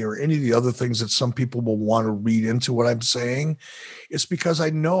having me, or any of the other things that some people will want to read into what I'm saying. It's because I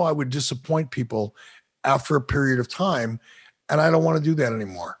know I would disappoint people after a period of time, and I don't want to do that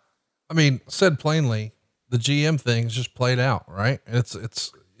anymore. I mean, said plainly, the GM thing is just played out, right? It's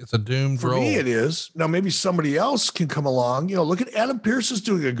a doomed role. For me, it is. Now, maybe somebody else can come along. Look at Adam Pearce is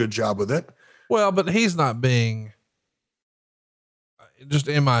doing a good job with it. Well, but he's not being, just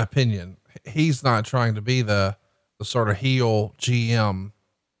in my opinion, he's not trying to be the sort of heel GM.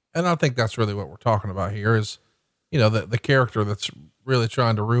 And I think that's really what we're talking about here is, the character that's really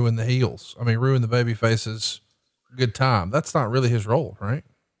trying to ruin the heels. I mean, ruin the baby faces good time. That's not really his role, right?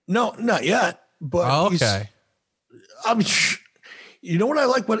 No, not yet, but okay. I mean, you know what I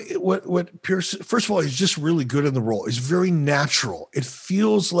like? What Pearce, first of all, he's just really good in the role. He's very natural. It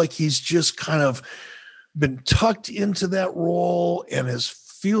feels like he's just kind of been tucked into that role and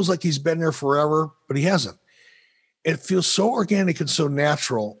feels like he's been there forever, but he hasn't. It feels so organic and so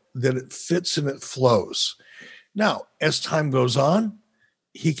natural that it fits and it flows. Now, as time goes on,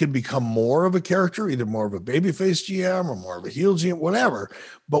 he can become more of a character, either more of a babyface GM or more of a heel GM, whatever.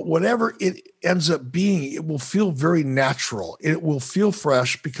 But whatever it ends up being, it will feel very natural. It will feel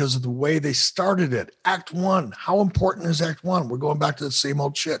fresh because of the way they started it. Act 1. How important is Act 1? We're going back to the same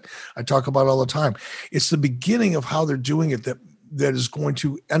old shit I talk about all the time. It's the beginning of how they're doing it that is going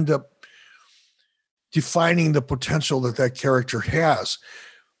to end up defining the potential that character has.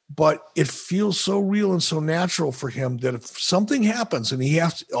 But it feels so real and so natural for him that if something happens and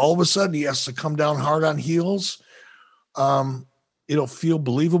all of a sudden he has to come down hard on heels, it'll feel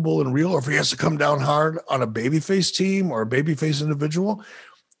believable and real. Or if he has to come down hard on a babyface team or a babyface individual,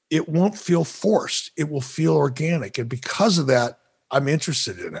 it won't feel forced. It will feel organic. And because of that, I'm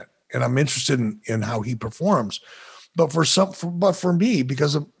interested in it. And I'm interested in how he performs. But for me,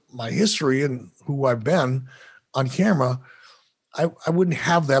 because of my history and who I've been on camera, I wouldn't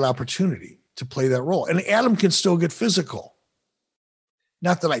have that opportunity to play that role. And Adam can still get physical.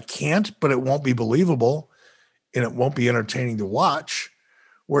 Not that I can't, but it won't be believable and it won't be entertaining to watch,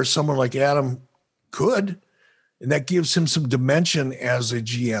 whereas someone like Adam could, and that gives him some dimension as a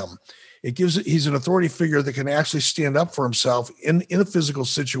GM. He's an authority figure that can actually stand up for himself in a physical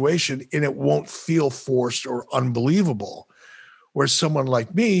situation, and it won't feel forced or unbelievable. Whereas someone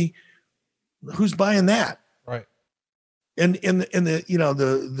like me, who's buying that? Right. And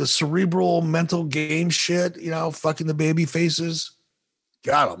the cerebral mental game shit, fucking the baby faces.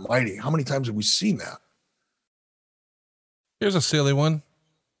 God almighty. How many times have we seen that? Here's a silly one.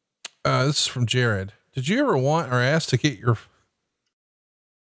 This is from Jared. Did you ever want or ask to get your,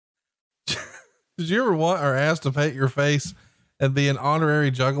 did you ever want or ask to paint your face and be an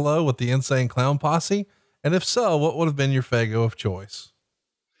honorary juggalo with the Insane Clown Posse? And if so, what would have been your Faygo of choice?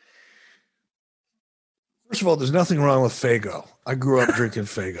 First of all, there's nothing wrong with Faygo. I grew up drinking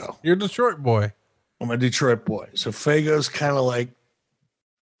Faygo. You're a Detroit boy. I'm a Detroit boy. So Faygo's kind of like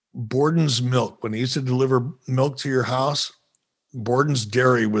Borden's milk. When they used to deliver milk to your house, Borden's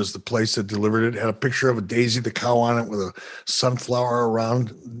Dairy was the place that delivered it. It had a picture of a Daisy the cow on it with a sunflower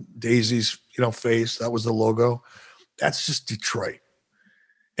around Daisy's, face. That was the logo. That's just Detroit.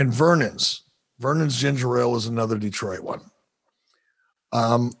 And Vernon's ginger ale is another Detroit one.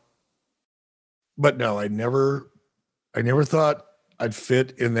 But no, I never thought I'd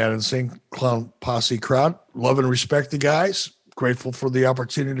fit in that Insane Clown Posse crowd. Love and respect the guys. Grateful for the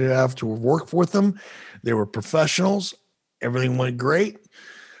opportunity to have to work with them. They were professionals. Everything went great,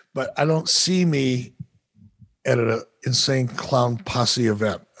 but I don't see me at an Insane Clown Posse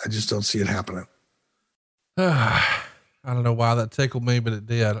event. I just don't see it happening. I don't know why that tickled me, but it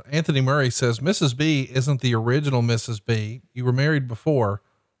did. Anthony Murray says, Mrs. B isn't the original Mrs. B. You were married before.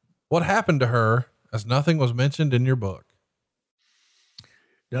 What happened to her, as nothing was mentioned in your book?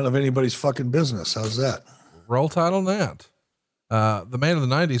 None of anybody's fucking business. How's that? Roll Tide on that. The man of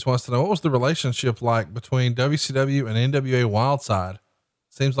the 90s wants to know, what was the relationship like between WCW and NWA Wildside?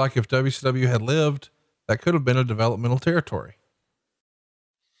 Seems like if WCW had lived, that could have been a developmental territory.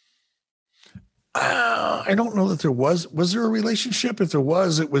 I don't know that there was there a relationship? If there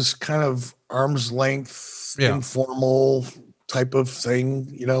was, it was kind of arm's length, informal type of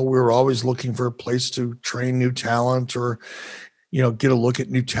thing. We were always looking for a place to train new talent or, get a look at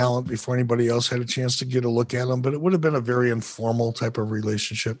new talent before anybody else had a chance to get a look at them, but it would have been a very informal type of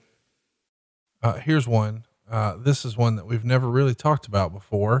relationship. Here's one. This is one that we've never really talked about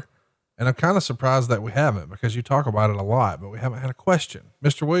before. And I'm kind of surprised that we haven't, because you talk about it a lot, but we haven't had a question.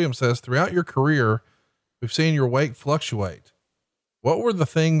 Mr. Williams says, throughout your career, we've seen your weight fluctuate. What were the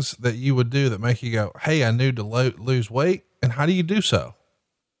things that you would do that make you go, hey, I need to lose weight? And how do you do so?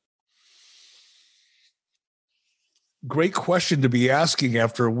 Great question to be asking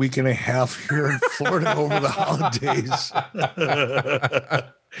after a week and a half here in Florida over the holidays.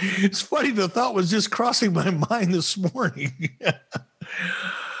 It's funny. The thought was just crossing my mind this morning.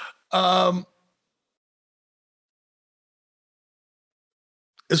 As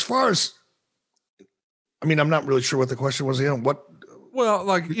far as, I'm not really sure what the question was again.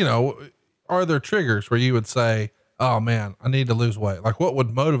 Are there triggers where you would say, oh man, I need to lose weight? Like, what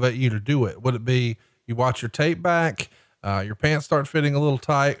would motivate you to do it? Would it be you watch your tape back, your pants start fitting a little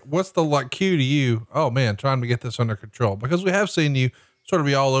tight? What's the cue to you? Oh man, trying to get this under control, because we have seen you sort of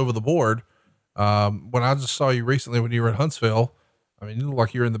be all over the board. When I just saw you recently, when you were in Huntsville, you look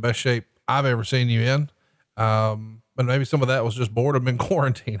like you're in the best shape I've ever seen you in. But maybe some of that was just boredom in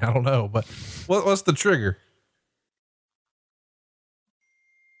quarantine. I don't know, but what's the trigger?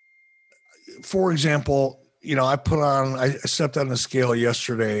 For example, I stepped on the scale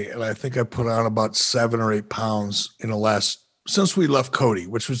yesterday, and I think I put on about 7 or 8 pounds since we left Cody,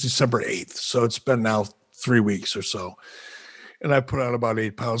 which was December 8th. So it's been now 3 weeks or so. And I put on about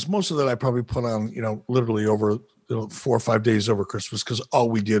 8 pounds. Most of that I probably put on, literally over 4 or 5 days over Christmas, because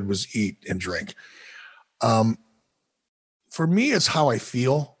all we did was eat and drink. For me, it's how I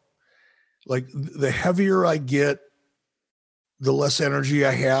feel. Like, the heavier I get, the less energy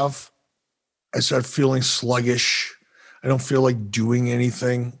I have. I start feeling sluggish. I don't feel like doing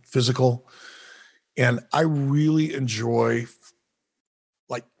anything physical. And I really enjoy,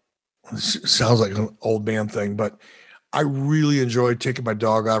 it sounds like an old man thing, but I really enjoy taking my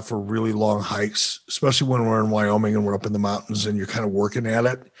dog out for really long hikes, especially when we're in Wyoming and we're up in the mountains and you're kind of working at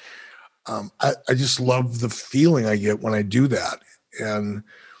it. I just love the feeling I get when I do that. And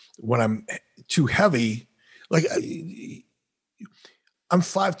when I'm too heavy, I'm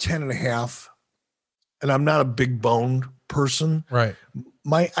 5'10" and a half, and I'm not a big boned person. Right.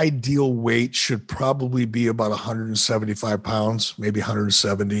 My ideal weight should probably be about 175 pounds, maybe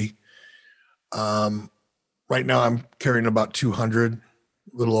 170. Right now I'm carrying about 200, a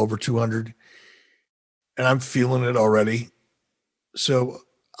little over 200, and I'm feeling it already. So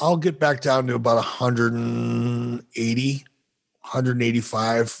I'll get back down to about 180,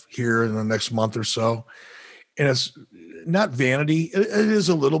 185 here in the next month or so. And it's not vanity. It is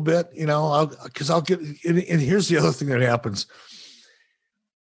a little bit, because I'll get, and here's the other thing that happens.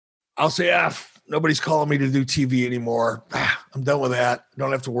 I'll say, nobody's calling me to do TV anymore. I'm done with that.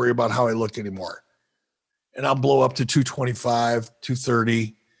 Don't have to worry about how I look anymore. And I'll blow up to 225,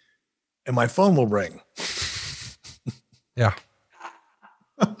 230, and my phone will ring. Yeah.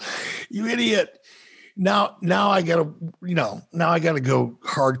 You idiot. Now I gotta, now I gotta go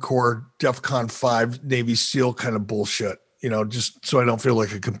hardcore DEFCON 5 Navy SEAL kind of bullshit, just so I don't feel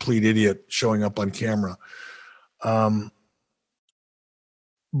like a complete idiot showing up on camera. But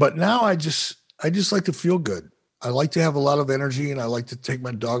now I just like to feel good. I like to have a lot of energy, and I like to take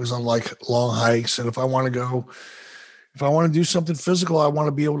my dogs on like long hikes. And if I want to do something physical, I want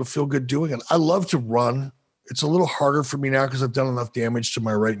to be able to feel good doing it. I love to run. It's a little harder for me now because I've done enough damage to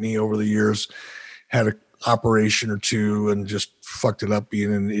my right knee over the years. Had an operation or two and just fucked it up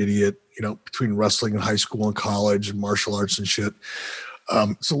being an idiot, between wrestling in high school and college and martial arts and shit.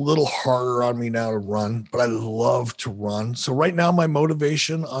 It's a little harder on me now to run, but I love to run. So right now, my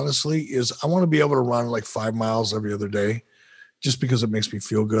motivation, honestly, is I want to be able to run like 5 miles every other day, just because it makes me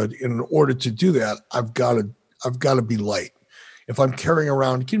feel good. And in order to do that, I've got to be light. If I'm carrying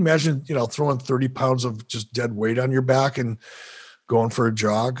around, can you imagine, throwing 30 pounds of just dead weight on your back and going for a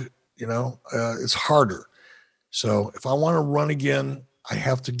jog? It's harder. So if I want to run again, I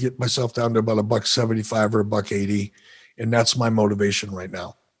have to get myself down to about $175 or $180. And that's my motivation right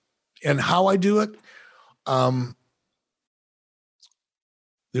now. And how I do it,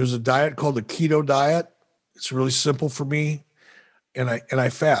 there's a diet called the keto diet. It's really simple for me. And I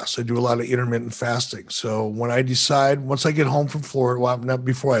fast. I do a lot of intermittent fasting. So when I decide, once I get home from Florida, well, not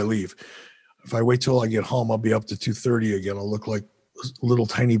before I leave, if I wait till I get home, I'll be up to 2:30 again. I'll look like a little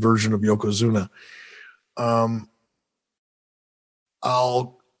tiny version of Yokozuna.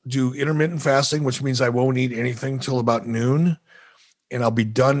 I'll do intermittent fasting, which means I won't eat anything till about noon, and I'll be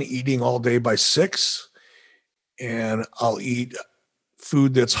done eating all day by 6. And I'll eat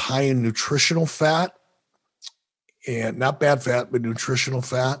food that's high in nutritional fat, and not bad fat, but nutritional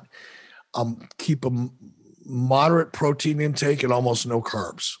fat. Keep a moderate protein intake and almost no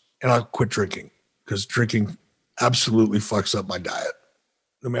carbs. And I'll quit drinking, because drinking absolutely fucks up my diet.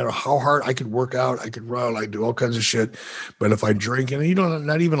 No matter how hard I could work out, I could run, I do all kinds of shit. But if I drink, and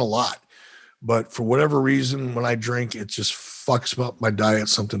not even a lot, but for whatever reason, when I drink, it just fucks up my diet,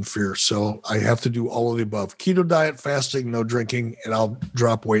 something fierce. So I have to do all of the above: keto diet, fasting, no drinking, and I'll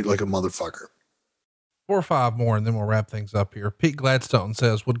drop weight like a motherfucker. 4 or 5 more, and then we'll wrap things up here. Pete Gladstone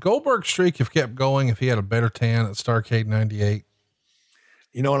says, would Goldberg's streak have kept going if he had a better tan at Starrcade 98?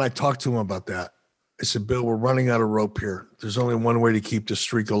 And I talked to him about that. I said, Bill, we're running out of rope here. There's only one way to keep the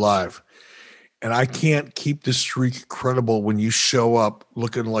streak alive. And I can't keep the streak credible when you show up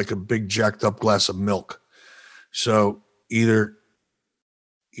looking like a big jacked up glass of milk. So either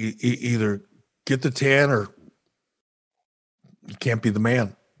get the tan, or you can't be the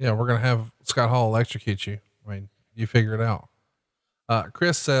man. Yeah, we're going to have Scott Hall electrocute you. I mean, you figure it out.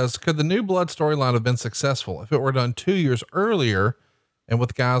 Chris says, could the New Blood storyline have been successful if it were done 2 years earlier and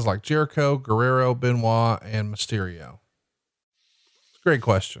with guys like Jericho, Guerrero, Benoit, and Mysterio? It's a great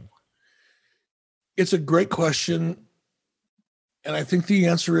question. It's a great question. And I think the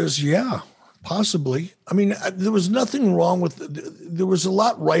answer is, yeah, possibly. I mean, there was nothing wrong with there was a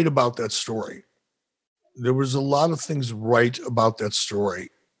lot right about that story. There was a lot of things right about that story,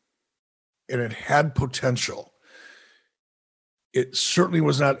 and it had potential. It certainly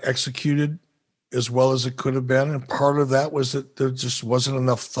was not executed as well as it could have been. And part of that was that there just wasn't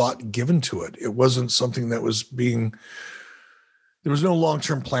enough thought given to it. It wasn't something that was there was no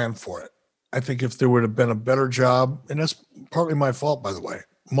long-term plan for it. I think if there would have been a better job, and that's partly my fault, by the way,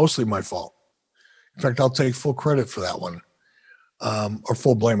 mostly my fault. In fact, I'll take full credit for that one, or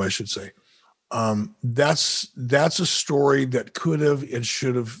full blame, I should say. That's a story that could have and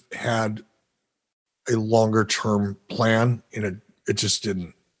should have had a longer term plan, and it just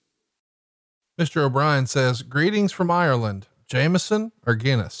didn't. Mr. O'Brien says, greetings from Ireland, Jameson or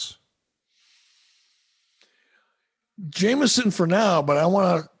Guinness? Jameson for now, but I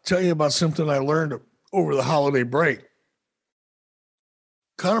want to tell you about something I learned over the holiday break.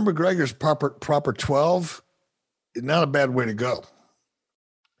 Conor McGregor's proper 12 is not a bad way to go.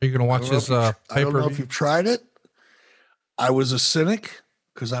 Are you going to watch his I don't know if you've tried it. I was a cynic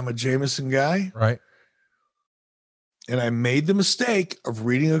because I'm a Jameson guy. Right. And I made the mistake of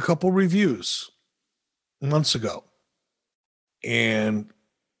reading a couple reviews months ago. And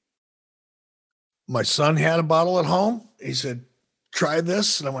my son had a bottle at home. He said, try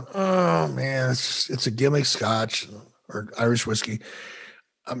this. And I went, oh man, it's a gimmick Scotch or Irish whiskey.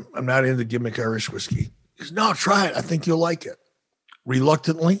 I'm not into gimmick Irish whiskey. He said, no, try it. I think you'll like it.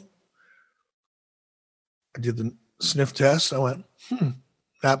 Reluctantly, I did the sniff test. I went,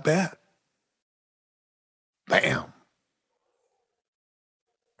 not bad. Bam.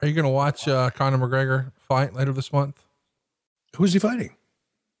 Are you going to watch Conor McGregor fight later this month? Who's he fighting?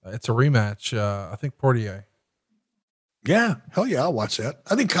 It's a rematch. I think Portier. Yeah, hell yeah, I'll watch that.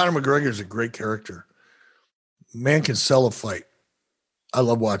 I think Conor McGregor is a great character. Man can sell a fight. I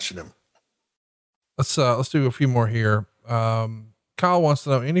love watching him. Let's do a few more here. Kyle wants to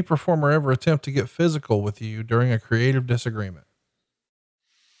know, any performer ever attempt to get physical with you during a creative disagreement?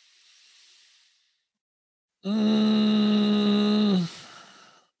 I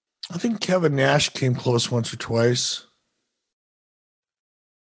think Kevin Nash came close once or twice.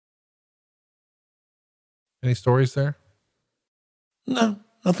 Any stories there? No,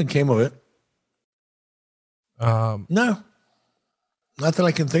 nothing came of it. No, nothing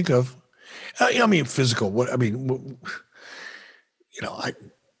I can think of. I mean, physical. What I mean, I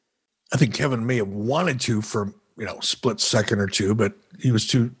think Kevin may have wanted to for split second or two, but he was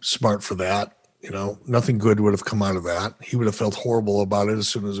too smart for that. Nothing good would have come out of that. He would have felt horrible about it as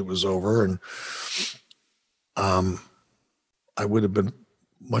soon as it was over, and I would have been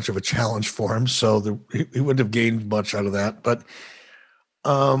much of a challenge for him. So he wouldn't have gained much out of that. But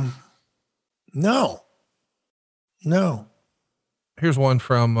no. Here's one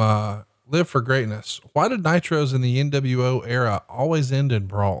from Live for Greatness. Why did Nitros in the NWO era always end in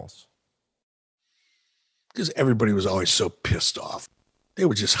brawls? Because everybody was always so pissed off. They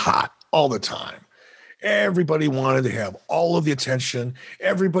were just hot all the time. Everybody wanted to have all of the attention.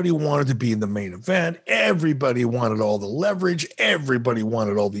 Everybody wanted to be in the main event. Everybody wanted all the leverage. Everybody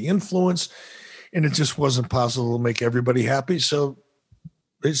wanted all the influence. And it just wasn't possible to make everybody happy. So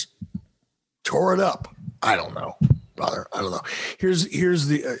they just tore it up. I don't know, brother. I don't know. Here's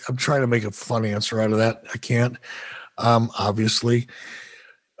the, I'm trying to make a fun answer out of that. I can't, obviously.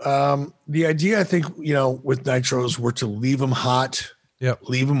 The idea, I think, with Nitros were to leave them hot. Yep.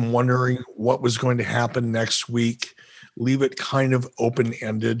 Leave them wondering what was going to happen next week. Leave it kind of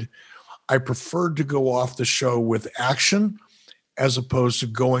open-ended. I preferred to go off the show with action as opposed to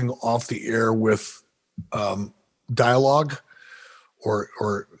going off the air with dialogue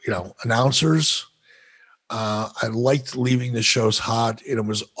or announcers. I liked leaving the shows hot, and it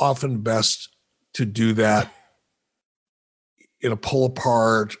was often best to do that in a pull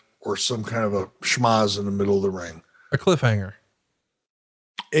apart or some kind of a schmaz in the middle of the ring. A cliffhanger.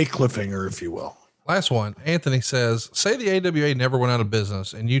 A cliffhanger, if you will. Last one. Anthony says, say the AWA never went out of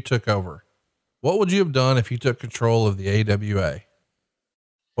business and you took over. What would you have done if you took control of the AWA?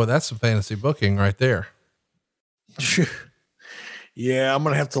 Well, that's some fantasy booking right there. Yeah, I'm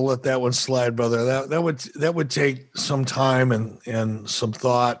going to have to let that one slide, brother. That would take some time and some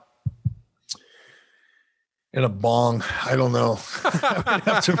thought and a bong. I don't know. I would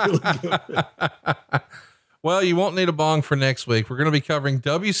have to really do it. Well, you won't need a bong for next week. We're going to be covering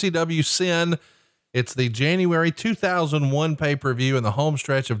WCW Sin. It's the January 2001 pay-per-view in the home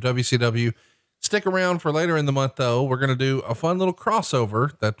stretch of WCW. Stick around for later in the month, though. We're going to do a fun little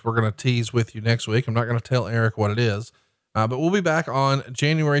crossover that we're going to tease with you next week. I'm not going to tell Eric what it is, but we'll be back on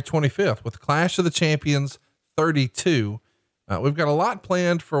January 25th with Clash of the Champions 32. We've got a lot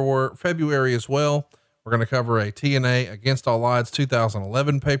planned for February as well. We're going to cover a TNA Against All Odds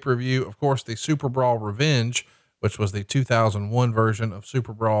 2011 pay-per-view. Of course, the Super Brawl Revenge, which was the 2001 version of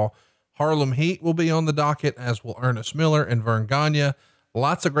Super Brawl. Harlem Heat will be on the docket, as will Ernest Miller and Vern Gagne.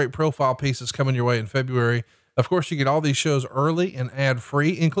 Lots of great profile pieces coming your way in February. Of course, you get all these shows early and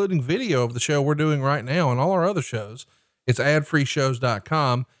ad-free, including video of the show we're doing right now and all our other shows. It's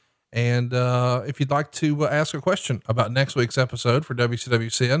adfreeshows.com. And if you'd like to ask a question about next week's episode for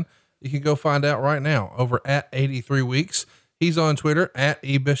WCW Sin, you can go find out right now over at 83 Weeks. He's on Twitter at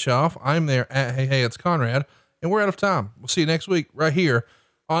eBischoff. I'm there at Hey, it's Conrad. And we're out of time. We'll see you next week right here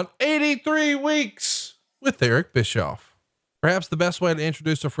on 83 Weeks with Eric Bischoff. Perhaps the best way to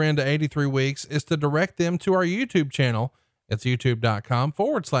introduce a friend to 83 Weeks is to direct them to our YouTube channel. It's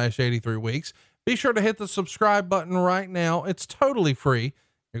youtube.com/83 Weeks. Be sure to hit the subscribe button right now. It's totally free.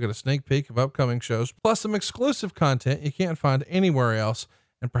 You'll get a sneak peek of upcoming shows, plus some exclusive content you can't find anywhere else.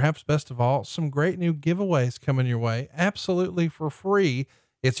 And perhaps best of all, some great new giveaways coming your way absolutely for free.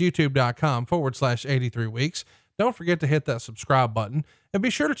 It's youtube.com/83 Weeks. Don't forget to hit that subscribe button and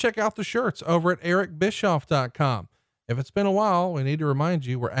be sure to check out the shirts over at ericbischoff.com. If it's been a while, we need to remind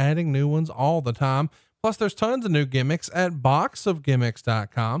you we're adding new ones all the time. Plus there's tons of new gimmicks at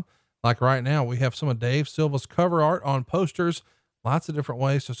boxofgimmicks.com. Like right now, we have some of Dave Silva's cover art on posters, lots of different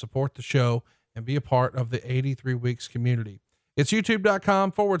ways to support the show and be a part of the 83 Weeks community. It's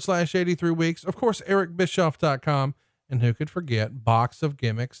youtube.com/83 Weeks. Of course, ericbischoff.com. And who could forget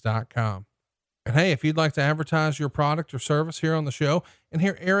boxofgimmicks.com. And hey, if you'd like to advertise your product or service here on the show and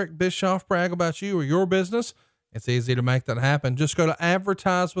hear Eric Bischoff brag about you or your business, it's easy to make that happen. Just go to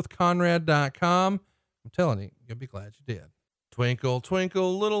advertisewithconrad.com. I'm telling you, you'll be glad you did. Twinkle,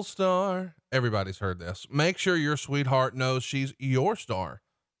 twinkle, little star. Everybody's heard this. Make sure your sweetheart knows she's your star.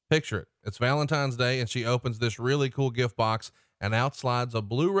 Picture it. It's Valentine's Day and she opens this really cool gift box and out slides a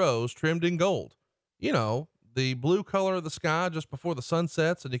blue rose trimmed in gold. You know, the blue color of the sky just before the sun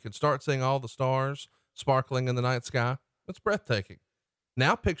sets and you can start seeing all the stars sparkling in the night sky. It's breathtaking.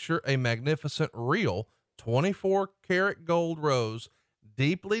 Now picture a magnificent, real 24 karat gold rose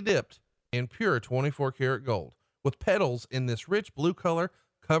deeply dipped in pure 24 karat gold, with petals in this rich blue color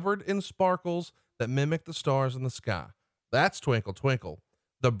covered in sparkles that mimic the stars in the sky. That's Twinkle Twinkle,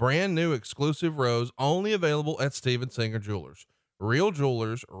 the brand new exclusive rose only available at Steven Singer Jewelers. Real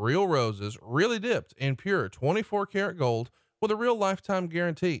jewelers, real roses, really dipped in pure 24 karat gold with a real lifetime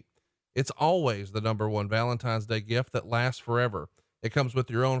guarantee. It's always the #1 Valentine's Day gift that lasts forever. It comes with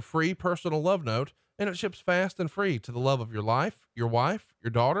your own free personal love note, and it ships fast and free to the love of your life, your wife,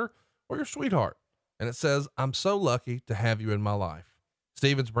 your daughter, or your sweetheart. And it says, I'm so lucky to have you in my life.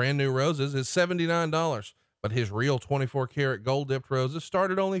 Steven's brand new roses is $79, but his real 24 karat gold dipped roses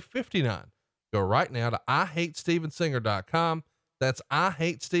start at only $59. Go right now to IHateStevenSinger.com. That's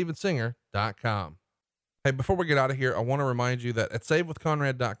IHateStevenSinger.com. Hey, before we get out of here, I want to remind you that at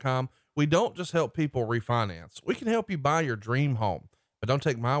SaveWithConrad.com, we don't just help people refinance. We can help you buy your dream home, but don't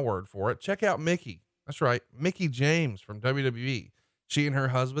take my word for it. Check out Mickie. That's right. Mickie James from WWE. She and her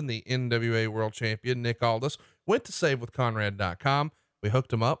husband, the NWA world champion, Nick Aldis, went to SaveWithConrad.com. We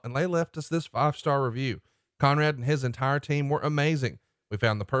hooked them up and they left us this 5-star review. Conrad and his entire team were amazing. We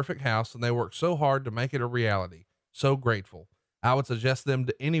found the perfect house and they worked so hard to make it a reality. So grateful. I would suggest them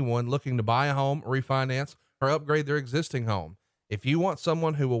to anyone looking to buy a home, refinance, or upgrade their existing home. If you want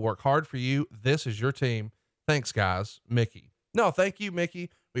someone who will work hard for you, this is your team. Thanks, guys. Mickie. No, thank you, Mickie.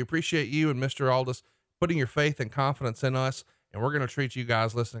 We appreciate you and Mr. Aldis putting your faith and confidence in us. And we're going to treat you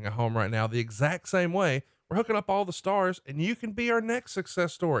guys listening at home right now the exact same way. We're hooking up all the stars and you can be our next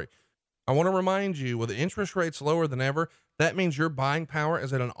success story. I want to remind you, with the interest rates lower than ever, that means your buying power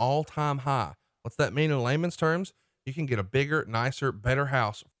is at an all-time high. What's that mean in layman's terms? You can get a bigger, nicer, better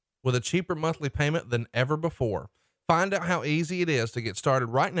house with a cheaper monthly payment than ever before. Find out how easy it is to get started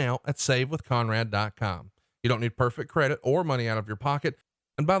right now at SaveWithConrad.com. You don't need perfect credit or money out of your pocket.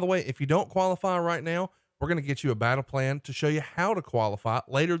 And by the way, if you don't qualify right now, we're going to get you a battle plan to show you how to qualify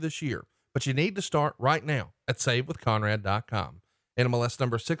later this year. But you need to start right now at SaveWithConrad.com. NMLS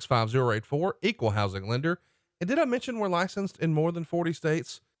number 65084, equal housing lender. And did I mention we're licensed in more than 40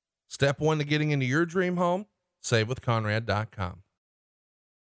 states? Step 1 to getting into your dream home, SaveWithConrad.com.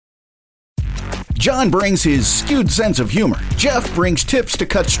 John brings his skewed sense of humor. Jeff brings tips to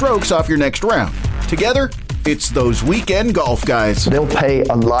cut strokes off your next round. Together, it's those weekend golf guys. They'll pay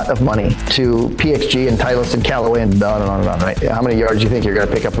a lot of money to PXG and Titleist and Callaway and on and on and on, right? How many yards do you think you're going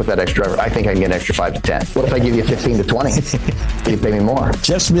to pick up with that extra driver? I think I can get an extra 5 to 10. What if I give you 15 to 20? You pay me more.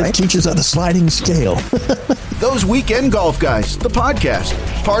 Jeff Smith teaches on the sliding scale. Those Weekend Golf Guys, the podcast,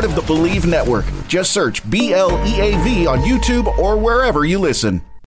 part of the Believe Network. Just search BLEAV on YouTube or wherever you listen.